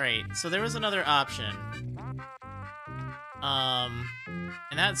 Alright, so there was another option.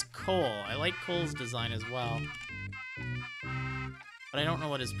 And that's Cole. I like Cole's design as well. But I don't know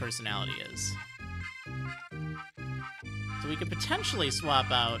what his personality is. So we could potentially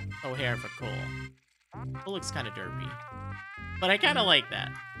swap out O'Hare for Cole. Cole looks kind of derpy. But I kind of like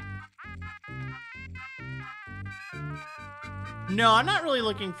that. No, I'm not really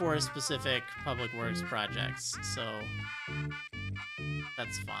looking for specific public works projects, so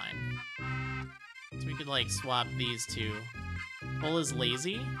that's fine. So we could, like, swap these 2. Cole is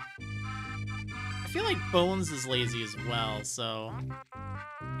lazy. I feel like Bones is lazy as well, so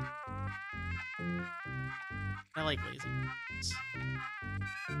I like lazy bones.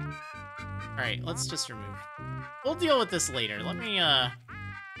 Alright, let's just remove. We'll deal with this later. Let me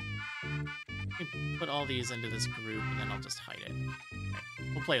put all these into this group, and then I'll just hide it.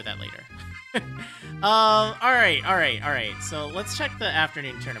 Okay, we'll play with that later. Alright. So let's check the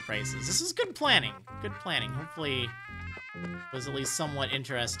afternoon turnip prices. This is good planning. Good planning. Hopefully it was at least somewhat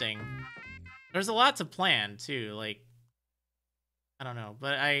interesting. There's a lot to plan, too. Like, I don't know.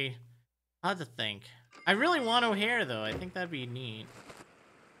 But I have to think. I really want O'Hare, though. I think that'd be neat.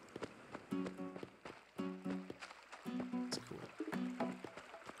 That's cool.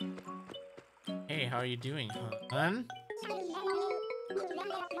 Hey, how are you doing, hon?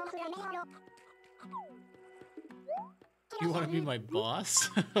 You want to be my boss?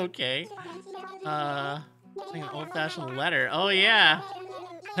 Okay. Like an old-fashioned letter. Oh, yeah.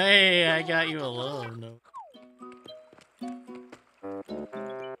 Hey, I got you a love note.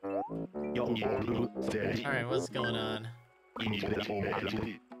 Alright, what's going on?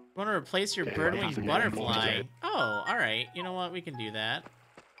 You want to replace your bird-winged butterfly? Oh, alright. You know what? We can do that.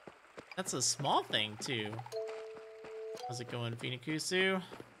 That's a small thing, too. How's it going, Phoenikusu?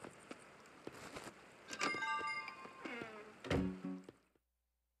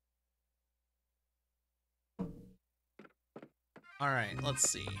 Alright, let's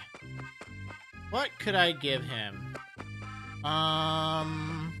see. What could I give him?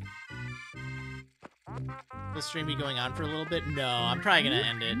 Will stream be going on for a little bit? No, I'm probably gonna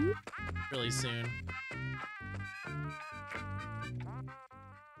end it really soon.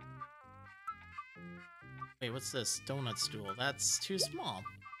 Wait, what's this? Donut stool. That's too small.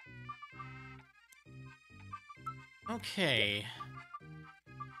 Okay.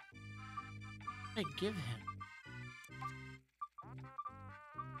 What did I give him?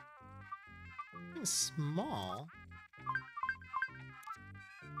 Something small?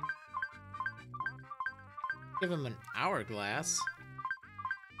 Give him an hourglass.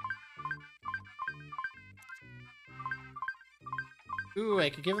 Ooh, I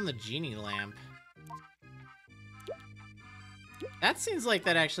could give him the genie lamp. That seems like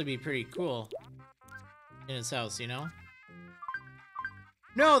that'd actually be pretty cool in his house, you know?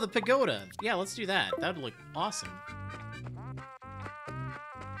 No, the pagoda! Yeah, let's do that. That would look awesome.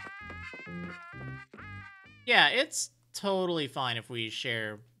 Yeah, it's totally fine if we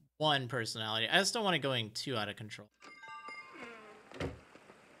share one personality. I just don't want it going too out of control.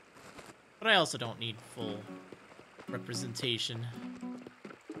 But I also don't need full representation.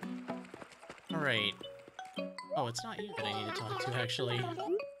 Alright. Oh, it's not you that I need to talk to, actually.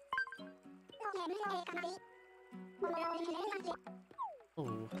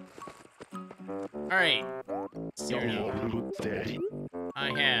 Oh. Alright. Cyrano. I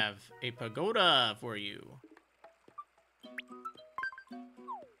have a pagoda for you.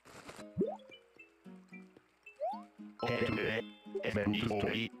 I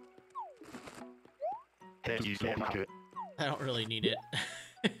don't really need it.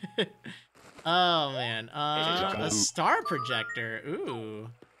 Oh, man. A star projector. Ooh.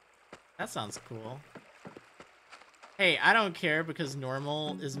 That sounds cool. Hey, I don't care because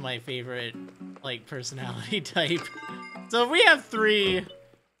normal is my favorite, like, personality type. So if we have 3,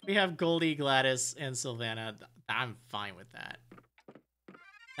 we have Goldie, Gladys, and Sylvana. I'm fine with that.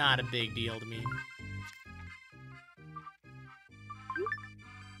 Not a big deal to me.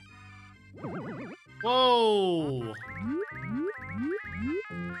 Whoa!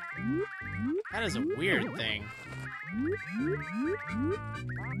 That is a weird thing.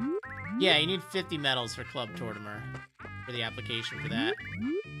 Yeah, you need 50 medals for Club Tortimer for the application for that.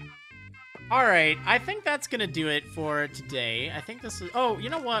 Alright, I think that's gonna do it for today. I think this is... Oh, you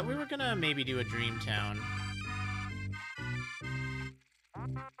know what? We were gonna maybe do a Dream Town.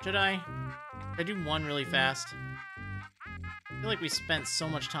 Should I? Should I do one really fast? I feel like we spent so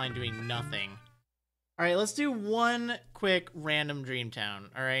much time doing nothing. Alright, let's do one quick random Dream Town,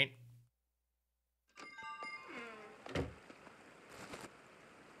 alright?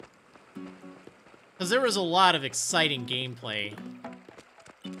 Because there was a lot of exciting gameplay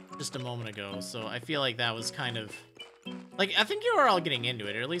just a moment ago, so I feel like that was kind of... Like, I think you were all getting into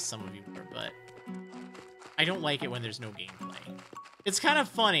it, or at least some of you were, but... I don't like it when there's no gameplay. It's kind of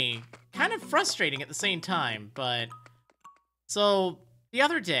funny, kind of frustrating at the same time, but... So, the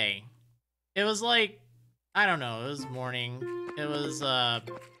other day, it was like... I don't know, it was morning. It was,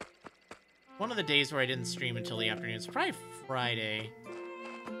 one of the days where I didn't stream until the afternoon. It's probably Friday.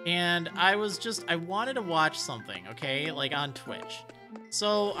 And I wanted to watch something, okay? Like, on Twitch.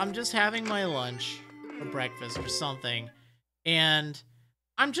 So, I'm just having my lunch, or breakfast, or something. And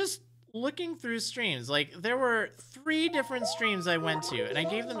I'm just looking through streams. Like, there were 3 different streams I went to, and I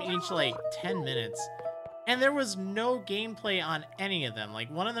gave them each, like, 10 minutes. And there was no gameplay on any of them.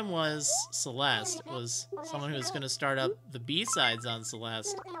 Like, one of them was Celeste. It was someone who was going to start up the B-sides on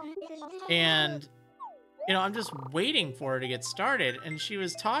Celeste. And, you know, I'm just waiting for her to get started. And she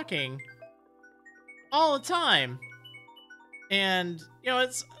was talking, all the time. And, you know,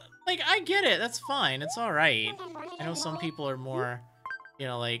 it's, like, I get it. That's fine. It's all right. I know some people are more, you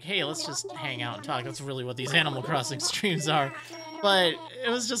know, like, hey, let's just hang out and talk. That's really what these Animal Crossing streams are. But it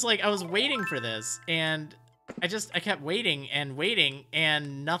was just like, I was waiting for this, and I kept waiting,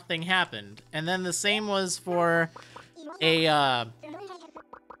 and nothing happened. And then the same was for a,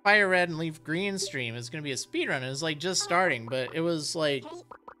 Fire Red and Leaf Green stream. It's gonna be a speedrun. It was, like, just starting, but it was, like,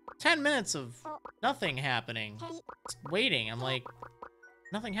 10 minutes of nothing happening. Just waiting. I'm like,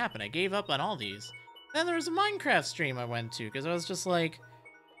 nothing happened. I gave up on all these. Then there was a Minecraft stream I went to, because I was just like,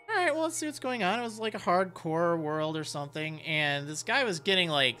 alright, well, let's see what's going on. It was like a hardcore world or something, and this guy was getting,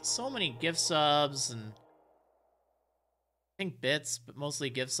 like, so many gift subs, and I think bits, but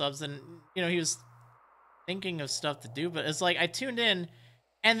mostly gift subs, and, you know, he was thinking of stuff to do, but it's like, I tuned in,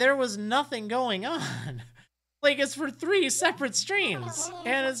 and there was nothing going on. Like, it's for 3 separate streams,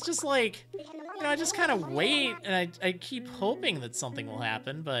 and it's just like, you know, I just kind of wait, and I keep hoping that something will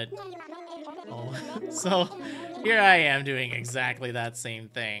happen, but... Oh. So, here I am doing exactly that same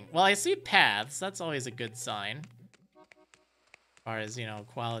thing. Well, I see paths. That's always a good sign. As far as, you know,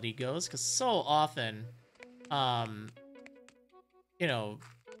 quality goes, because so often, you know,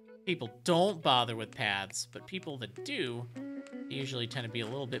 people don't bother with paths, but people that do usually tend to be a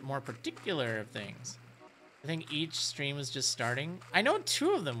little bit more particular of things. I think each stream was just starting. I know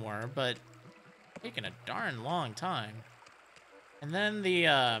 2 of them were, but taking a darn long time. And then the,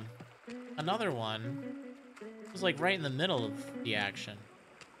 another one was like right in the middle of the action.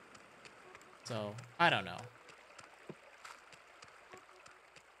 So, I don't know.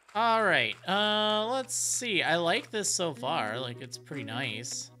 Alright, let's see. I like this so far. Like, it's pretty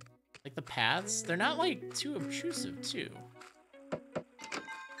nice. Like, the paths, they're not, like, too obtrusive, too.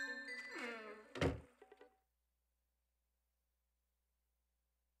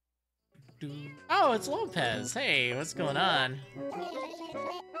 Oh, it's Lopez. Hey, what's going on?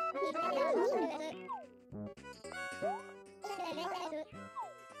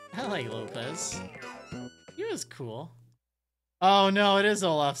 I like Lopez. He was cool. Oh no, it is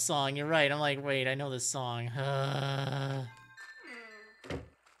Olaf's song. You're right. I'm like, wait, I know this song.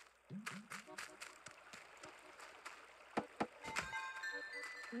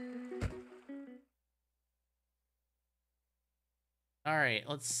 Alright,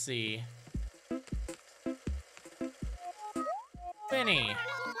 let's see. Finny.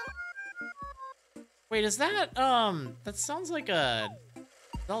 Wait, is that, that sounds like a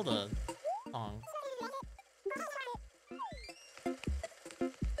Zelda song.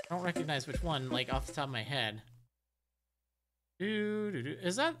 I don't recognize which one, like, off the top of my head.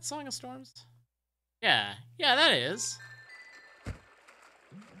 Is that Song of Storms? Yeah. Yeah, that is.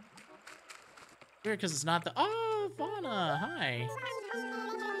 Weird, because it's not the... Oh, Fauna, hi.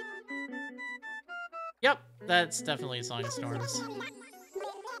 Yep, that's definitely a Song of Storms.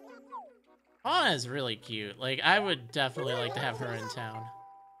 Fauna is really cute. Like, I would definitely like to have her in town.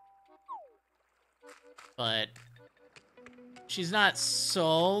 But she's not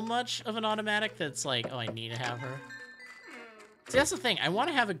so much of an automatic that's like, oh, I need to have her. See, that's the thing. I want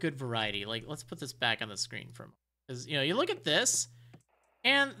to have a good variety. Like, let's put this back on the screen for a moment. Because, you know, you look at this,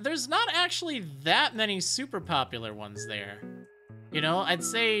 and there's not actually that many super popular ones there. You know, I'd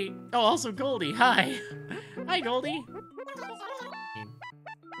say... Oh, also Goldie. Hi. Hi, Goldie.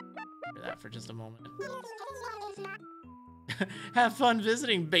 For that for just a moment. Have fun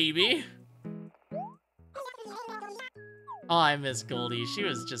visiting, baby. Oh, I miss Goldie. She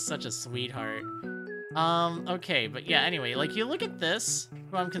was just such a sweetheart. Okay, but yeah, anyway, like, you look at this,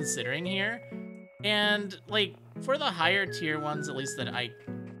 who I'm considering here, and, like, for the higher tier ones, at least that I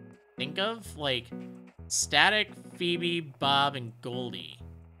think of, like, Static, Phoebe, Bob, and Goldie.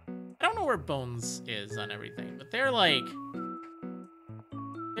 I don't know where Bones is on everything, but they're, like,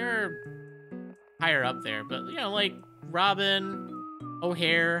 they're higher up there, but, you know, like, Robin,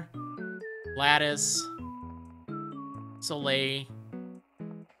 O'Hare, Gladys, Soleil,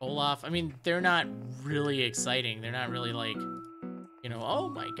 Olaf. I mean, they're not really exciting. They're not really like, you know, oh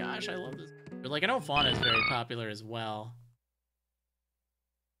my gosh, I love this. But like, I know Fauna is very popular as well.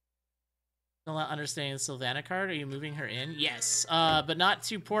 Still not understanding the Sylvana card. Are you moving her in? Yes, but not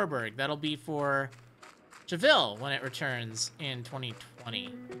to Poorburg. That'll be for Javille when it returns in 2020,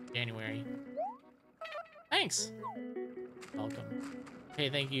 January. Thanks. Welcome. Hey,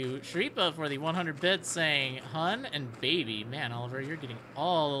 thank you, Shripa, for the 100 bits saying hun and baby. Man, Oliver, you're getting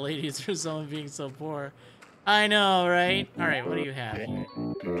all the ladies for someone being so poor. I know, right? All right, what do you have here?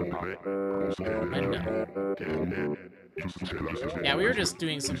 I know. Yeah, we were just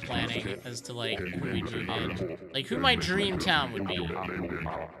doing some planning as to, like, who we'd move in. Like, who my dream town would be.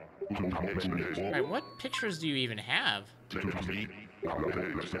 Alright, what pictures do you even have?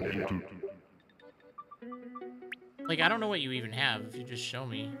 Like, I don't know what you even have, if you just show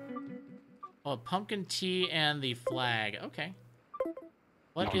me. Oh, pumpkin tea and the flag. Okay.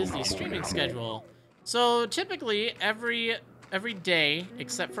 What is the streaming schedule? So, typically, every day,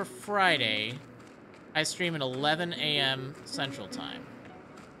 except for Friday, I stream at 11 a.m. Central Time.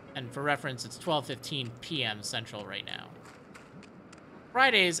 And for reference, it's 12:15 p.m. Central right now.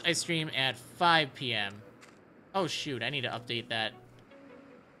 Fridays, I stream at 5 p.m. Oh, shoot, I need to update that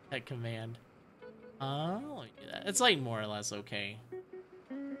command. Let me do that. It's, like, more or less okay.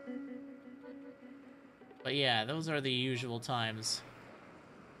 But yeah, those are the usual times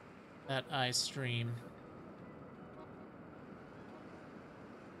that I stream.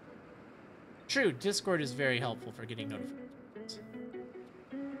 True, Discord is very helpful for getting notifications.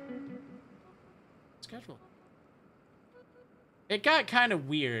 Schedule. It got kind of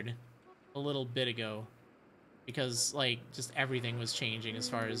weird a little bit ago because, like, just everything was changing as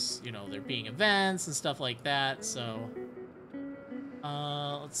far as, you know, there being events and stuff like that, so...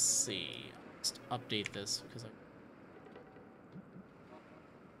 let's see. Let's update this because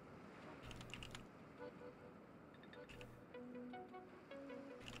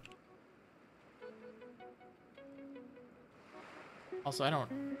also, I don't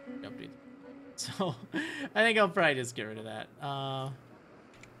update. So, I think I'll probably just get rid of that. I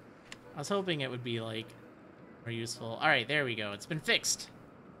was hoping it would be, like, more useful. Alright, there we go. It's been fixed.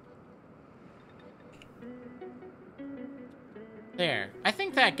 There. I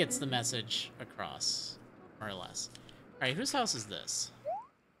think that gets the message across, more or less. Alright, whose house is this?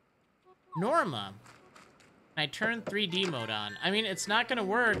 Norma. I turned 3D mode on. I mean, it's not gonna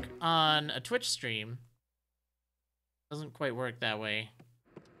work on a Twitch stream. Doesn't quite work that way.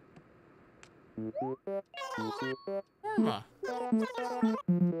 Norma.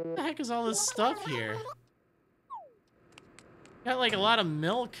 What the heck is all this stuff here? Got like a lot of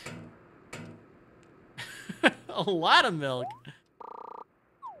milk. A lot of milk.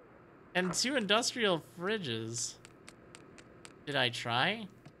 And 2 industrial fridges. Did I try?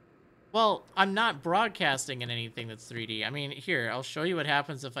 Well, I'm not broadcasting in anything that's 3D. I mean, here, I'll show you what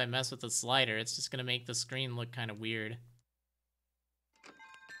happens if I mess with the slider. It's just gonna make the screen look kind of weird.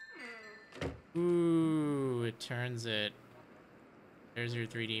 Ooh, it turns it. There's your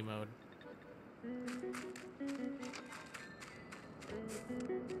 3D mode.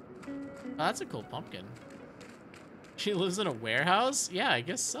 Oh, that's a cool pumpkin. She lives in a warehouse? Yeah, I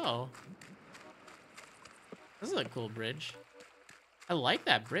guess so. This is a cool bridge. I like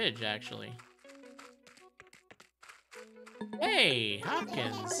that bridge, actually. Hey,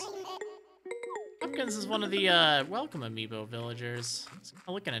 Hopkins. Hopkins is one of the welcome amiibo villagers. Just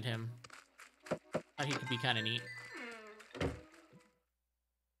looking at him. Thought he could be kind of neat.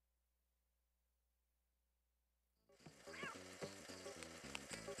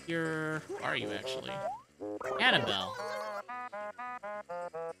 Who are you, actually? Annabelle.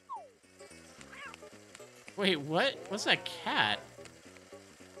 Wait, what? What's that cat?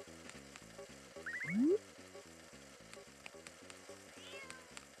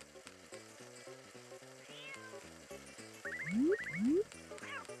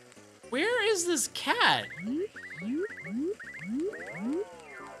 Where is this cat?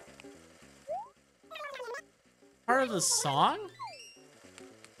 Part of the song?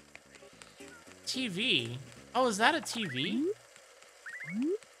 TV. Oh, is that a TV?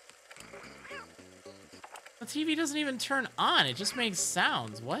 The TV doesn't even turn on. It just makes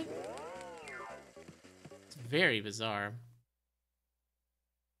sounds. What? It's very bizarre.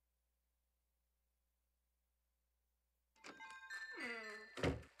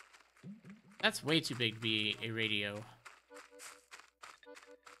 That's way too big to be a radio.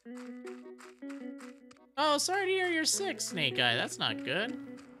 Oh, sorry to hear you're sick, Snake Eye. That's not good.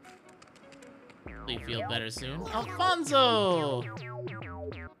 Hopefully you feel better soon. Alfonso!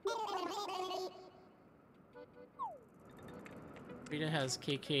 Rita has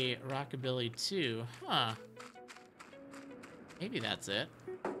KK Rockabilly too. Huh. Maybe that's it.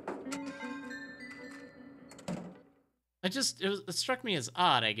 It struck me as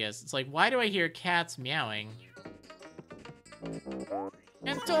odd, I guess. It's like, why do I hear cats meowing?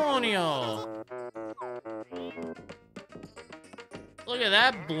 Antonio! Look at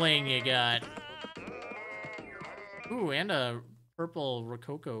that bling you got. Ooh, and a purple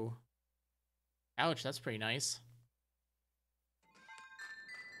Rococo couch. That's pretty nice.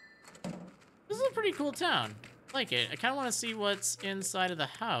 This is a pretty cool town. I like it. I kind of want to see what's inside of the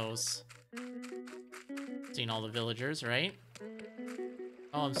house. Seen all the villagers, right?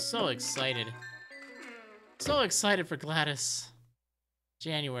 Oh, I'm so excited. So excited for Gladys.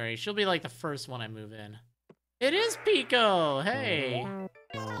 January. She'll be like the first one I move in. It is Pico! Hey!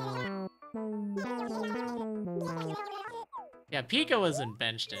 Yeah, Pico wasn't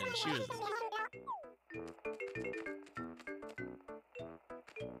benched in. She was...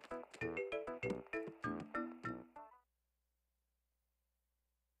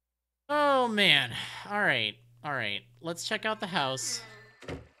 Oh, man. Alright. Alright. Let's check out the house.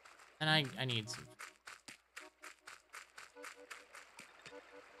 And I need some...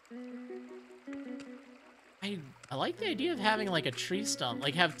 I like the idea of having, like, a tree stump.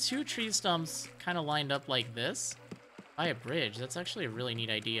 Like, have 2 tree stumps kind of lined up like this by a bridge. That's actually a really neat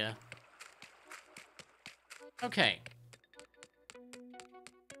idea. Okay.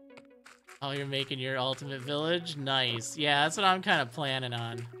 Oh, you're making your ultimate village? Nice. Yeah, that's what I'm kind of planning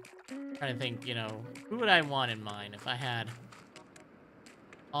on. Trying to think, you know, who would I want in mind if I had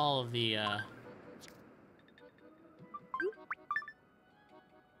all of the,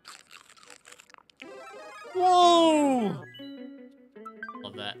 Whoa!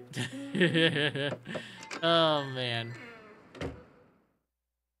 Love that. Oh, man.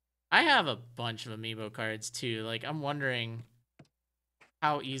 I have a bunch of amiibo cards, too. Like, I'm wondering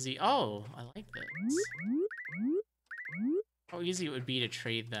how easy... Oh, I like this. How easy it would be to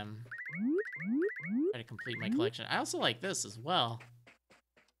trade them. Try to complete my collection. I also like this as well.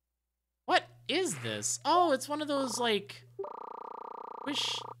 What is this? Oh, it's one of those, like, wish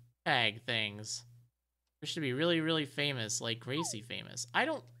tag things. Wish to be really, really famous, like Gracie famous. I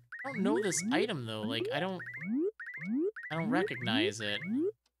don't know this item though. Like, I don't recognize it.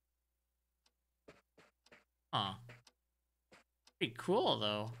 Huh. Pretty cool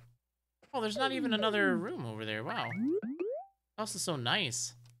though. Oh, there's not even another room over there. Wow. House is so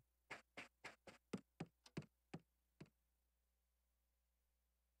nice.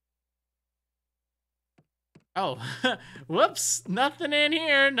 Oh, whoops, nothing in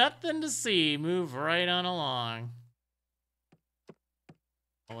here, nothing to see. Move right on along.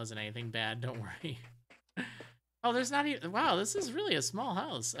 It wasn't anything bad, don't worry. Oh, there's not even, wow, this is really a small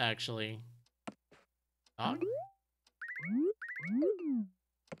house, actually. Dog?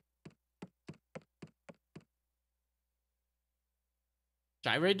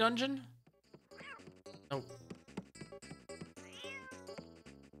 Gyrate dungeon? Nope.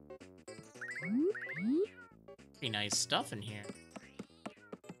 Pretty nice stuff in here.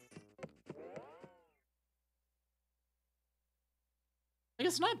 Like,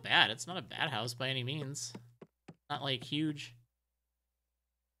 it's not bad. It's not a bad house by any means. Not, like, huge.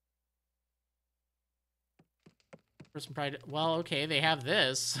 Person pride. Well, okay, they have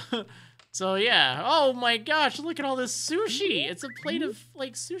this. So, yeah. Oh my gosh, look at all this sushi! It's a plate of,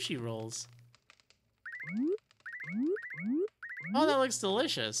 like, sushi rolls. Oh, that looks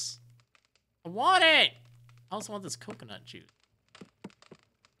delicious. I want it! I also want this coconut juice.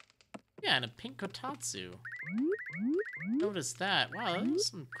 Yeah, and a pink kotatsu. Notice that. Wow, that was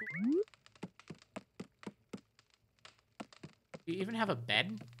some cool... Do you even have a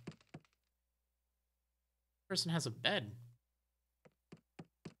bed? Person has a bed.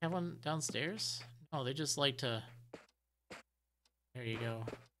 Have one downstairs? Oh, they just like to... There you go.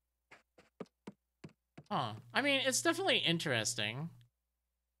 Huh. I mean, it's definitely interesting.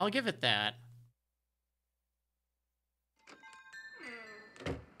 I'll give it that.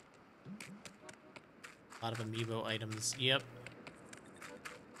 A lot of amiibo items. Yep.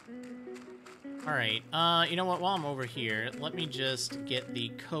 Alright, you know what? While I'm over here, let me just get the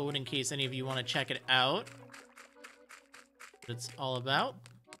code in case any of you want to check it out. What it's all about.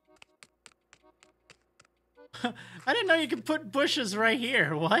 I didn't know you could put bushes right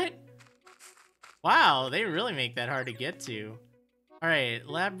here. What? Wow, they really make that hard to get to. Alright,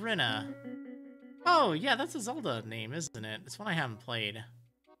 Labrina. Oh, yeah, that's a Zelda name, isn't it? It's one I haven't played.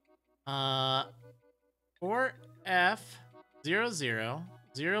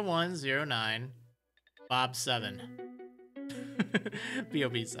 4F000109 Bob 7.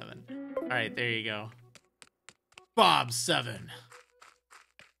 Bob 7. Alright, there you go. Bob 7.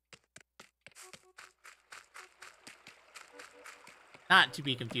 Not to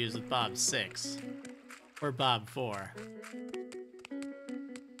be confused with Bob 6. Or Bob 4.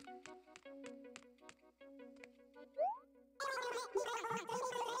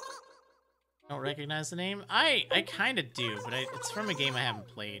 Don't recognize the name? I kind of do, but it's from a game I haven't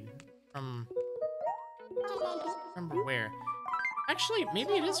played. From... remember where. Actually,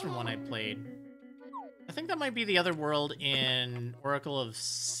 maybe it is from one I played. I think that might be the other world in Oracle of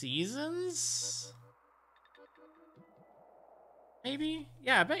Seasons? Maybe?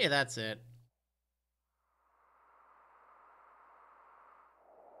 Yeah, I bet you that's it.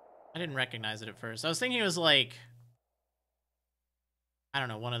 I didn't recognize it at first. I was thinking it was like... I don't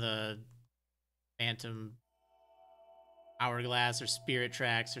know, one of the Phantom Hourglass or Spirit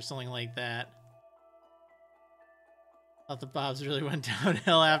Tracks or something like that. Thought the Bobs really went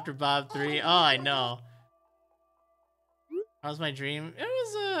downhill after Bob 3. Oh, I know. That was my dream.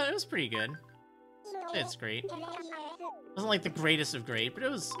 It was pretty good. It's great. It wasn't like the greatest of great, but it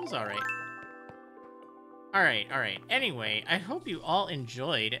was alright. Alright. Anyway, I hope you all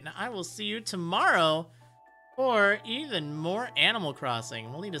enjoyed, and I will see you tomorrow for even more Animal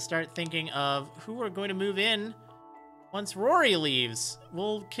Crossing. We'll need to start thinking of who we're going to move in once Rory leaves.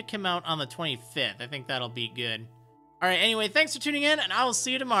 We'll kick him out on the 25th. I think that'll be good. Alright, anyway, thanks for tuning in, and I will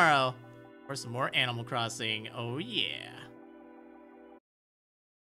see you tomorrow for some more Animal Crossing. Oh, yeah.